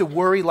don't have to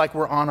worry like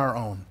we're on our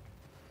own.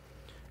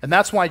 And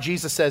that's why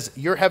Jesus says,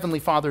 your heavenly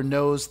Father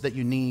knows that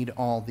you need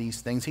all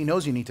these things. He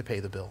knows you need to pay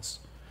the bills.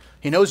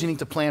 He knows you need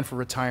to plan for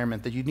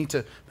retirement, that you need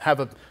to have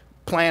a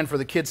plan for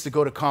the kids to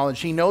go to college.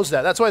 He knows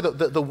that. That's why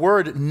the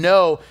word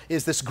know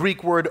is this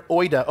Greek word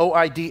oida,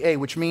 O-I-D-A,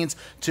 which means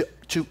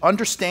to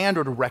understand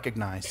or to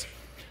recognize.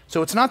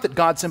 So it's not that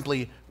God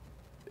simply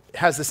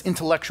has this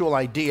intellectual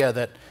idea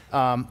that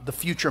the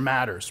future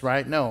matters,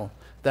 right? No,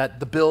 that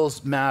the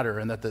bills matter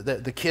and that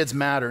the kids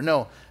matter.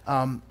 No,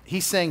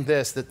 he's saying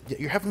this, that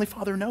your heavenly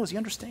Father knows, he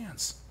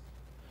understands.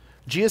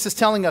 Jesus is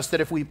telling us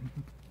that if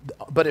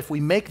we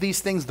make these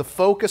things the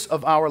focus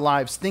of our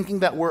lives, thinking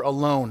that we're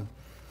alone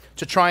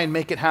to try and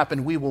make it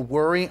happen, we will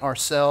worry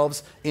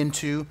ourselves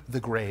into the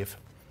grave.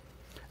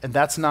 And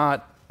that's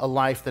not a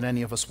life that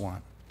any of us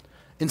want.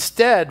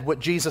 Instead, what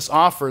Jesus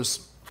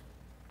offers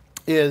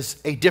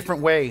is a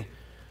different way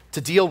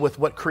to deal with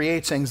what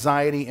creates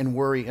anxiety and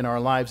worry in our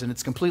lives, and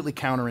it's completely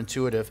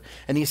counterintuitive.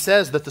 And he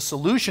says that the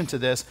solution to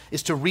this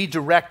is to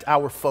redirect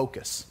our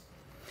focus.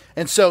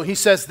 And so he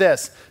says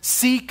this: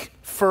 seek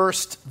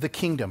first the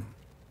kingdom.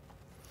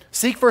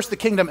 Seek first the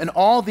kingdom, and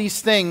all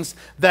these things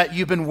that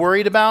you've been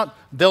worried about,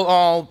 they'll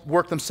all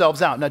work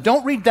themselves out. Now,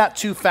 don't read that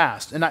too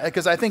fast,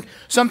 because I think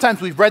sometimes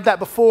we've read that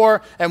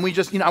before, and we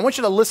just, I want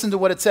you to listen to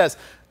what it says.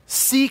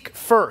 Seek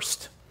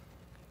first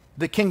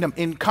the kingdom,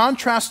 in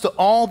contrast to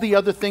all the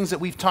other things that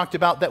we've talked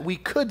about that we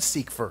could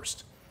seek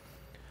first.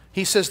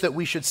 He says that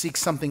we should seek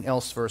something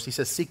else first. He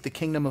says, seek the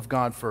kingdom of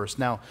God first.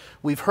 Now,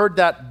 we've heard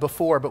that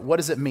before, but what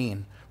does it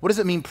mean? What does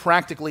it mean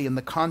practically in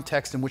the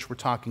context in which we're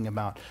talking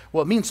about?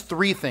 Well, it means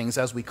three things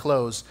as we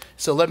close.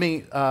 So let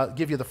me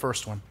give you the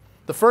first one.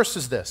 The first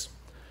is this: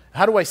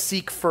 how do I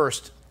seek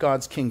first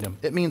God's kingdom?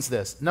 It means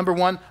this. Number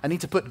one, I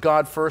need to put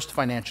God first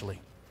financially.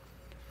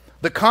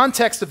 The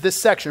context of this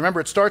section, remember,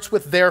 it starts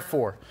with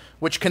therefore,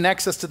 which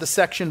connects us to the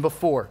section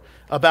before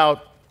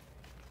about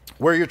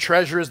Where your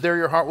treasure is, there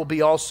your heart will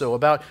be also.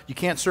 About you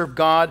can't serve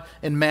God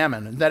and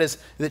mammon. And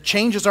that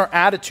changes our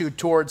attitude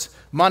towards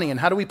money. And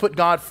how do we put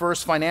God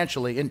first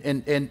financially?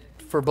 And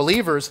for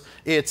believers,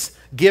 it's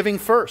giving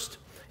first.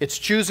 It's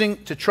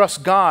choosing to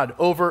trust God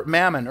over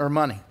mammon or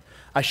money.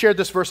 I shared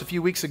this verse a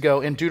few weeks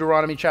ago in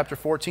Deuteronomy chapter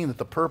 14, that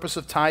the purpose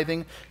of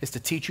tithing is to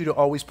teach you to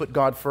always put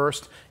God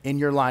first in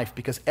your life,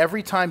 because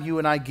every time you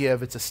and I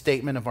give, it's a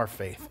statement of our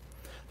faith,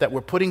 that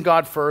we're putting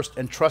God first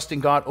and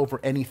trusting God over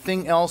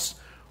anything else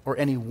or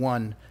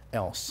anyone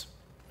else.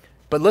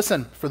 But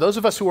listen, for those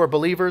of us who are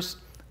believers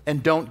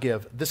and don't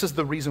give, this is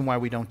the reason why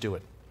we don't do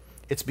it.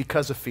 It's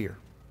because of fear.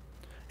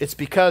 It's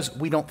because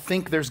we don't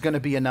think there's going to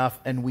be enough,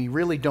 and we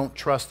really don't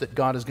trust that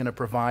God is going to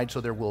provide, so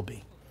there will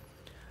be.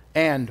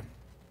 And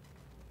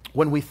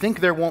when we think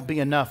there won't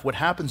be enough, what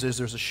happens is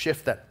there's a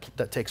shift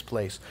that takes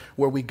place,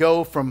 where we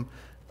go from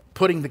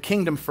putting the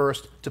kingdom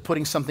first to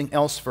putting something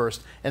else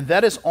first. And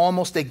that is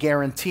almost a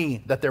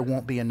guarantee that there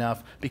won't be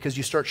enough, because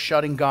you start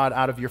shutting God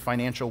out of your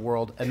financial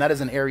world, and that is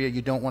an area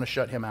you don't want to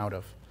shut him out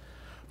of.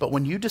 But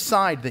when you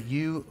decide that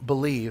you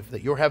believe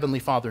that your Heavenly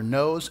Father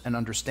knows and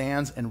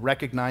understands and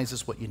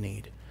recognizes what you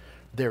need,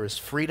 there is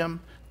freedom,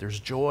 there's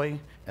joy,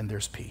 and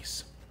there's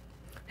peace.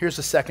 Here's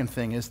the second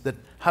thing, is that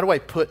how do I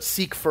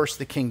seek first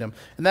the kingdom?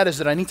 And that is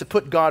that I need to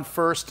put God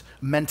first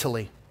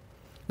mentally.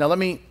 Now let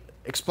me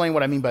explain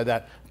what I mean by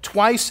that.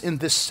 Twice in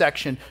this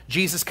section,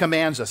 Jesus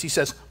commands us. He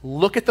says,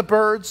 look at the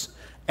birds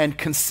and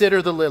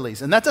consider the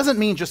lilies. And that doesn't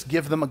mean just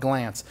give them a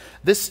glance.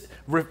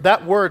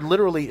 That word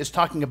literally is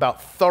talking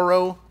about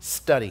thorough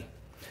study.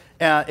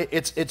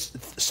 It's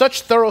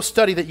such thorough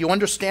study that you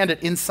understand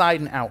it inside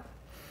and out.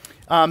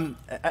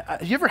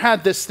 Have you ever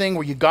had this thing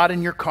where you got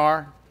in your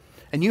car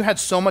and you had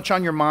so much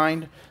on your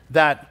mind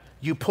that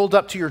you pulled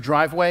up to your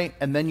driveway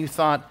and then you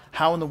thought,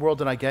 how in the world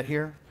did I get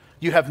here?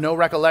 You have no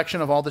recollection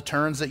of all the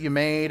turns that you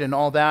made and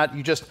all that.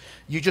 You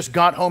just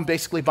got home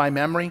basically by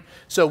memory.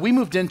 So we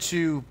moved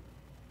into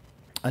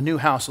a new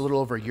house a little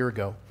over a year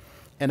ago.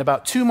 And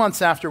about 2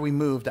 months after we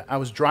moved, I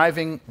was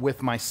driving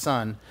with my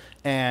son,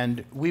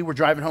 and we were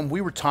driving home. We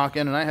were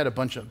talking, and I had a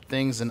bunch of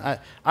things, and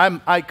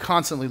I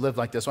constantly live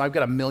like this. So I've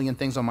got a million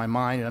things on my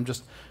mind, and I'm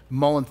just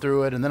mulling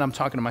through it, and then I'm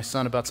talking to my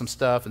son about some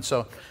stuff. And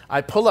so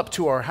I pull up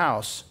to our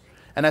house,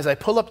 and as I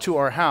pull up to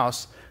our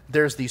house,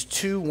 there's these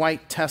 2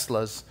 white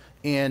Teslas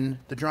in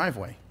the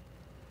driveway.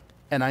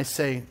 And I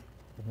say,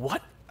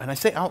 what? And I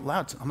say out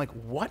loud, I'm like,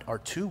 what are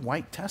 2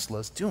 white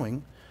Teslas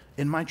doing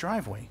in my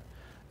driveway?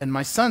 And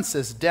my son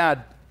says,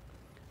 Dad,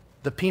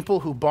 the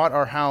people who bought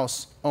our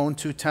house own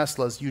 2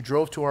 Teslas. You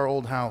drove to our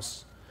old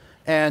house.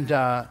 And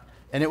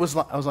it was,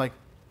 I was like,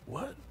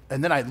 what?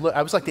 And then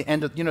I was like the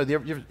end of,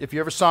 if you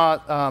ever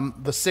saw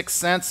The Sixth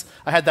Sense,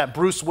 I had that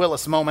Bruce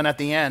Willis moment at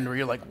the end where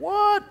you're like,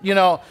 what?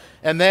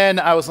 And then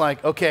I was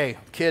like, okay,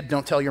 kid,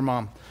 don't tell your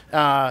mom.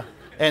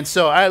 And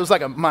so it was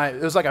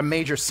like a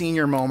major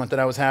senior moment that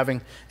I was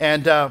having.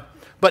 And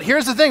but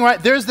here's the thing,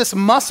 right? There's this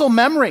muscle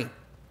memory.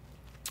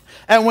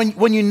 And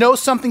when you know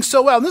something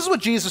so well, and this is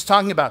what Jesus is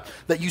talking about,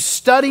 that you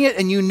study it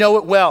and you know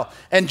it well.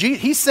 And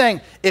he's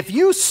saying, if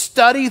you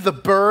study the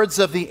birds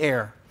of the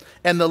air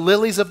and the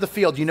lilies of the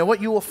field, you know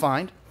what you will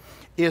find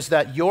is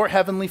that your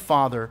Heavenly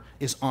Father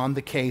is on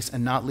the case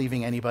and not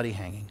leaving anybody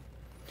hanging.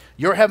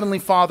 Your Heavenly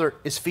Father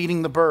is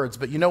feeding the birds,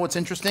 but you know what's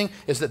interesting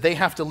is that they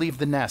have to leave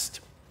the nest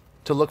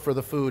to look for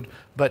the food,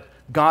 but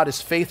God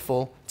is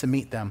faithful to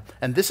meet them.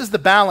 And this is the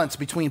balance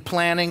between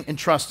planning and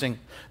trusting,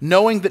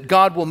 knowing that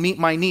God will meet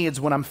my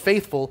needs when I'm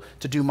faithful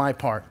to do my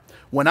part.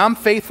 When I'm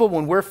faithful,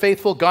 when we're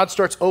faithful, God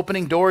starts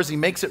opening doors. He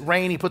makes it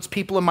rain. He puts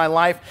people in my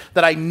life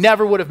that I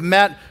never would have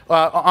met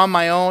on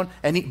my own.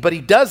 But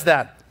he does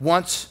that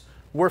once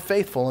we're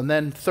faithful. And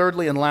then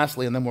thirdly and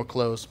lastly, and then we'll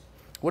close.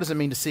 What does it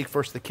mean to seek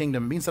first the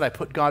kingdom? It means that I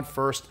put God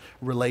first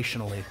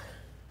relationally.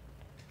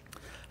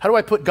 How do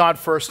I put God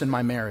first in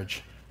my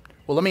marriage?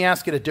 Well, let me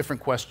ask it a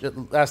different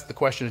question. Ask the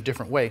question a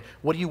different way.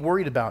 What are you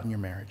worried about in your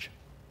marriage?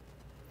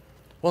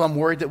 Well, I'm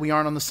worried that we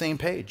aren't on the same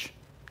page.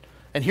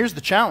 And here's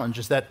the challenge,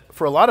 is that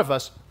for a lot of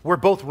us, we're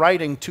both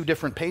writing 2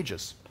 different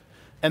pages.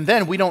 And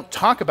then we don't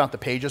talk about the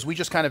pages. We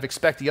just kind of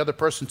expect the other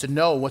person to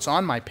know what's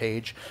on my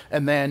page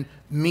and then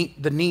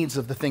meet the needs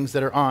of the things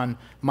that are on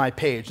my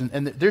page.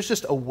 And there's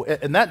just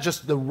that's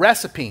just the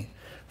recipe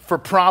for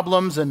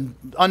problems and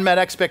unmet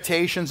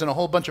expectations and a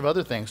whole bunch of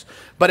other things.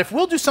 But if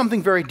we'll do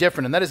something very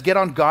different, and that is get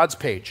on God's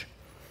page,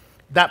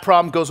 that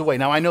problem goes away.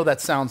 Now, I know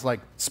that sounds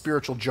like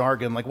spiritual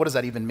jargon. Like, what does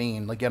that even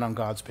mean, like get on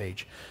God's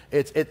page?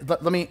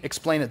 Let me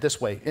explain it this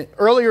way.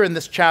 Earlier in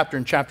this chapter,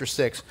 in chapter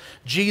 6,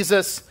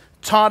 Jesus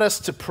taught us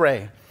to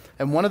pray.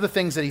 And one of the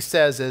things that he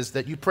says is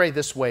that you pray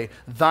this way,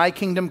 thy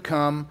kingdom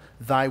come,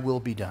 thy will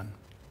be done.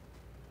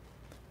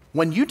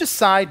 When you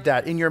decide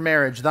that in your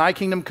marriage, thy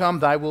kingdom come,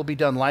 thy will be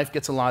done, life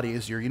gets a lot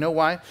easier. You know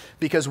why?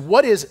 Because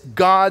what is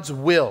God's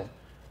will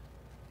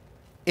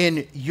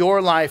in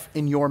your life,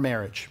 in your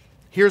marriage?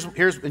 Here's,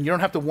 and you don't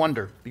have to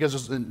wonder,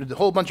 because there's a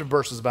whole bunch of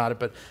verses about it,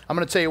 but I'm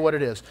going to tell you what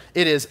it is.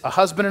 It is a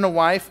husband and a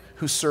wife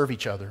who serve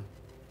each other.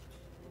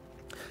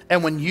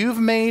 And when you've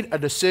made a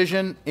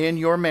decision in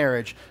your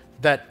marriage,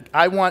 that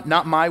I want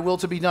not my will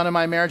to be done in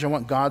my marriage, I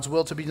want God's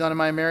will to be done in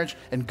my marriage.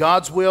 And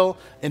God's will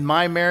in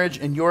my marriage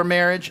and your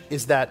marriage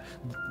is that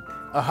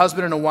a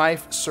husband and a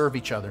wife serve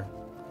each other.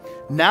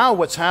 Now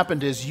what's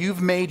happened is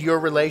you've made your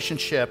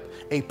relationship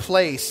a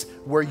place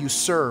where you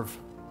serve,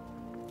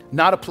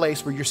 not a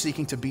place where you're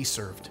seeking to be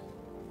served.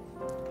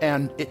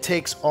 And it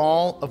takes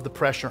all of the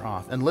pressure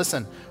off. And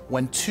listen,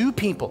 when two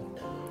people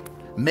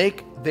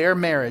make their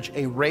marriage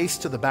a race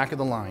to the back of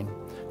the line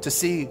to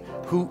see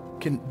who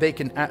they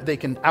can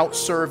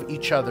outserve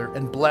each other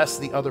and bless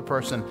the other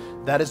person,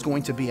 that is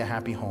going to be a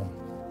happy home.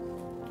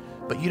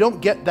 But you don't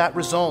get that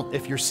result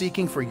if you're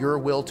seeking for your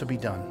will to be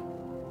done.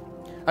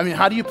 I mean,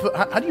 how do you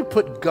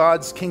put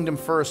God's kingdom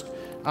first?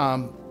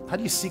 How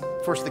do you seek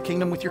first the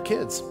kingdom with your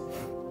kids?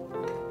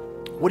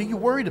 What are you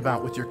worried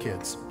about with your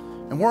kids?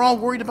 And we're all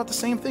worried about the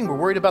same thing. We're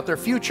worried about their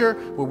future,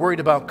 we're worried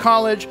about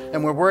college,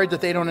 and we're worried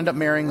that they don't end up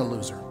marrying a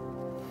loser.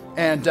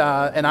 And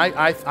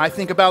I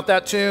think about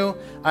that too,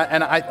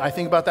 and I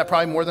think about that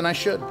probably more than I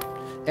should.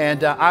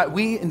 And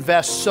we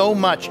invest so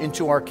much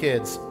into our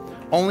kids,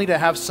 only to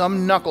have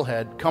some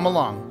knucklehead come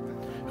along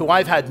who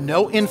I've had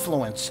no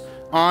influence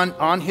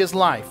on his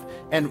life.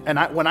 And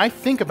when I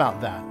think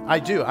about that,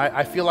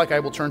 I feel like I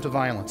will turn to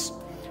violence.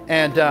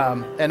 And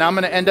I'm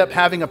going to end up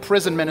having a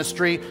prison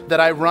ministry that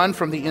I run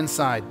from the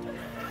inside.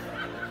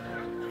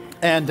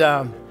 And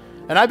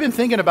I've been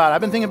thinking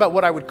about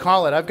what I would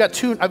call it. I've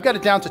got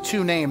it down to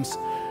two names.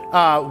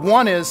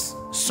 One is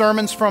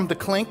Sermons from the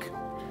Clink.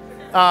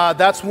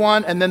 That's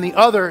one. And then the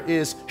other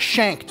is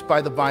Shanked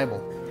by the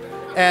Bible.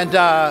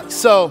 And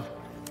so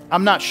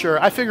I'm not sure.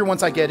 I figure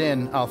once I get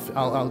in,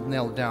 I'll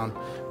nail it down.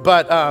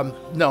 But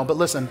but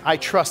listen, I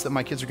trust that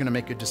my kids are going to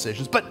make good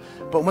decisions. But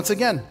once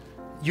again,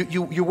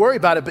 you worry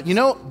about it. But you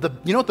know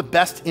what the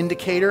best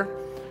indicator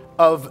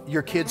of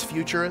your kids'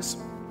 future is?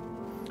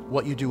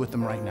 What you do with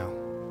them right now.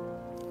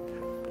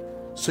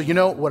 So you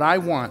know what I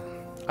want?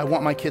 I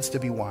want my kids to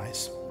be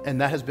wise. And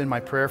that has been my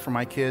prayer for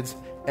my kids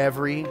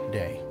every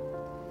day.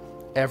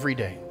 Every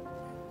day.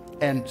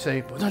 And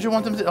say, well, don't you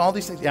want them to do all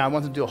these things? Yeah, I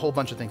want them to do a whole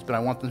bunch of things, but I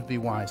want them to be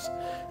wise.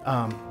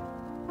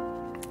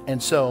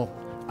 And so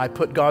I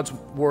put God's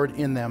word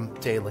in them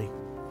daily.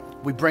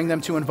 We bring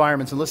them to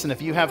environments. And listen,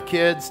 if you have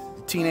kids,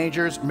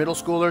 teenagers, middle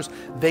schoolers,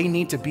 they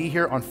need to be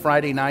here on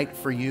Friday night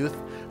for youth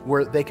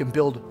where they can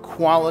build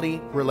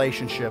quality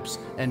relationships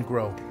and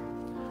grow.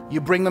 You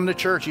bring them to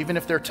church, even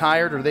if they're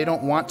tired or they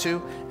don't want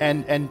to.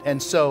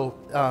 And so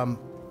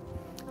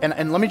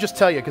let me just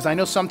tell you, because I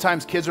know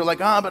sometimes kids are like,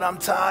 but I'm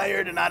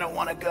tired and I don't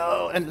want to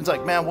go. And it's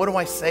like, man, what do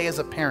I say as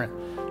a parent?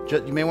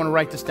 You may want to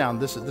write this down.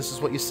 This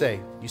is what you say.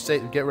 You say,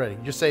 get ready.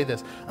 You just say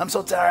this. I'm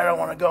so tired, I don't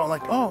want to go. I'm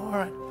like, oh, all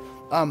right.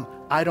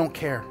 I don't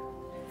care.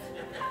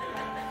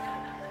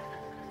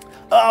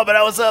 Oh, but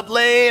I was up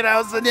late. I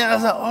was like,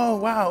 oh,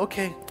 wow,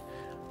 okay.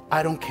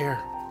 I don't care.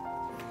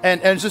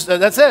 And it's just,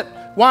 that's it.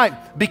 Why?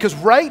 Because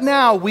right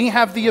now we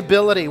have the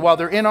ability, while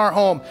they're in our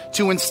home,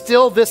 to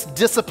instill this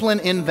discipline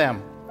in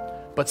them.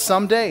 But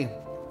someday,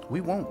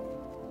 we won't.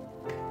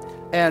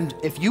 And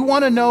if you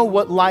want to know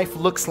what life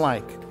looks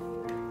like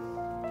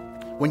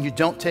when you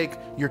don't take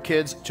your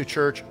kids to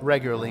church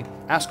regularly,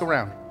 ask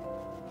around.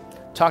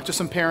 Talk to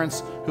some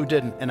parents who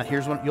didn't. And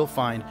here's what you'll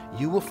find.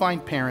 You will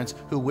find parents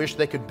who wish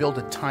they could build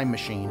a time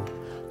machine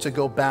to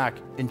go back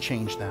and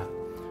change that.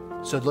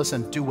 So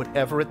listen, do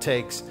whatever it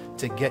takes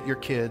to get your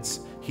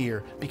kids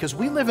here. Because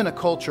we live in a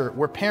culture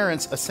where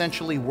parents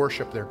essentially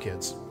worship their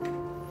kids.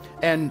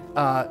 And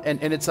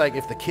it's like,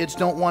 if the kids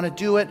don't want to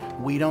do it,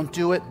 we don't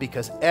do it,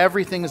 because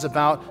everything is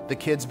about the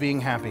kids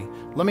being happy.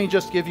 Let me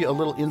just give you a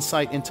little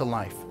insight into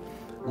life.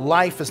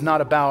 Life is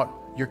not about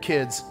your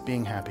kids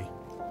being happy.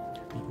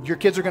 Your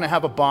kids are going to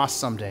have a boss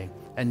someday.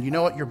 And you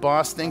know what your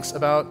boss thinks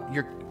about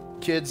your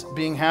kids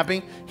being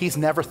happy? He's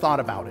never thought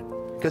about it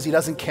because he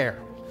doesn't care.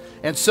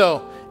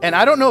 And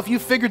I don't know if you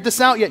figured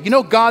this out yet. You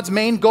know, God's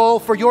main goal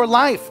for your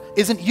life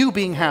isn't you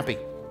being happy.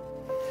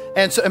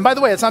 And by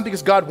the way, it's not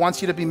because God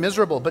wants you to be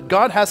miserable, but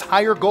God has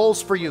higher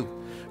goals for you.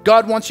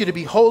 God wants you to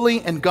be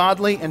holy and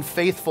godly and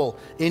faithful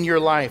in your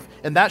life.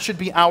 And that should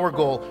be our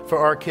goal for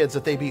our kids,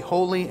 that they be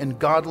holy and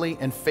godly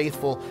and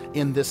faithful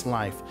in this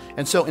life.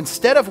 And so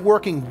instead of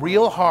working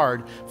real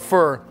hard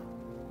for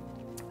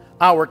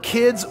our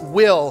kids'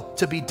 will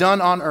to be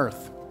done on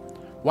earth,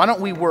 why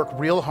don't we work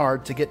real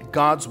hard to get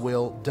God's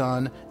will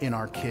done in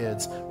our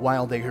kids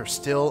while they are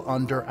still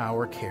under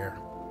our care?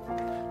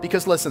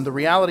 Because listen, the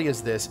reality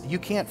is this: you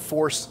can't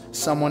force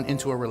someone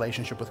into a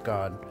relationship with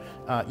God.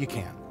 You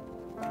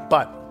can't.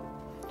 But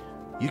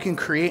you can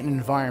create an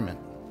environment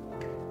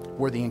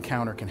where the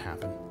encounter can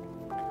happen.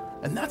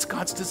 And that's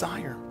God's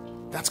desire.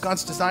 That's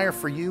God's desire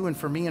for you and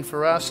for me and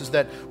for us, is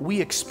that we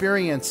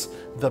experience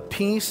the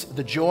peace,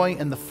 the joy,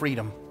 and the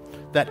freedom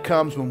that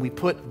comes when we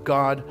put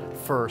God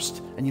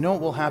first. And you know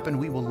what will happen?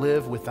 We will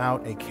live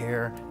without a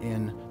care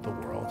in the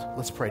world.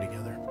 Let's pray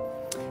together.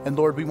 And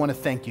Lord, we want to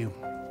thank you.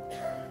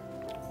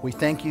 We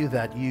thank you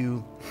that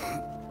you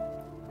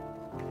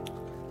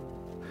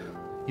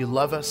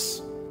love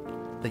us,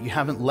 that you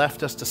haven't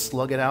left us to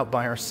slug it out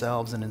by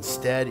ourselves, and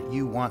instead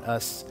you want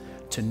us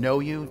to know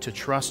you, to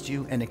trust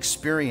you, and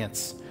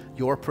experience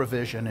your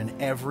provision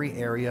in every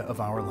area of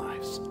our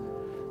lives.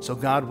 So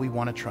God, we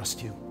want to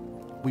trust you.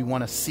 We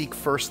want to seek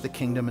first the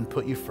kingdom and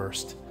put you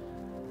first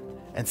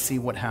and see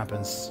what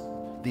happens,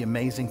 the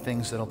amazing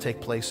things that'll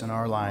take place in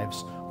our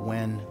lives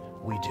when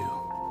we do.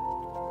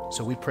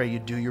 So we pray you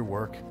do your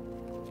work,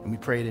 and we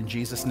pray it in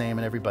Jesus' name,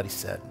 and everybody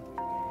said,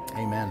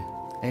 amen.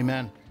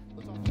 Amen.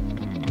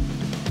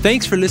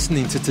 Thanks for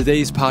listening to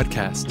today's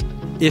podcast.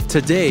 If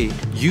today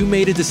you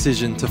made a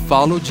decision to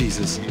follow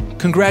Jesus,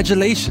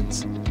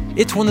 congratulations.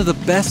 It's one of the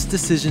best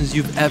decisions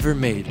you've ever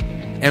made.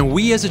 And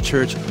we as a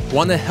church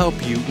want to help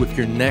you with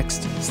your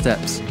next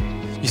steps.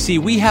 You see,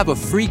 we have a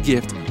free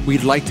gift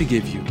we'd like to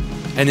give you.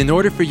 And in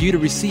order for you to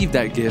receive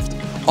that gift,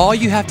 all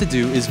you have to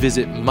do is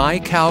visit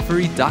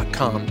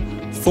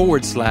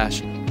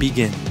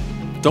mycalvary.com/begin.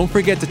 Don't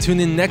forget to tune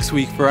in next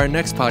week for our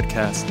next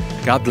podcast.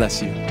 God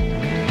bless you.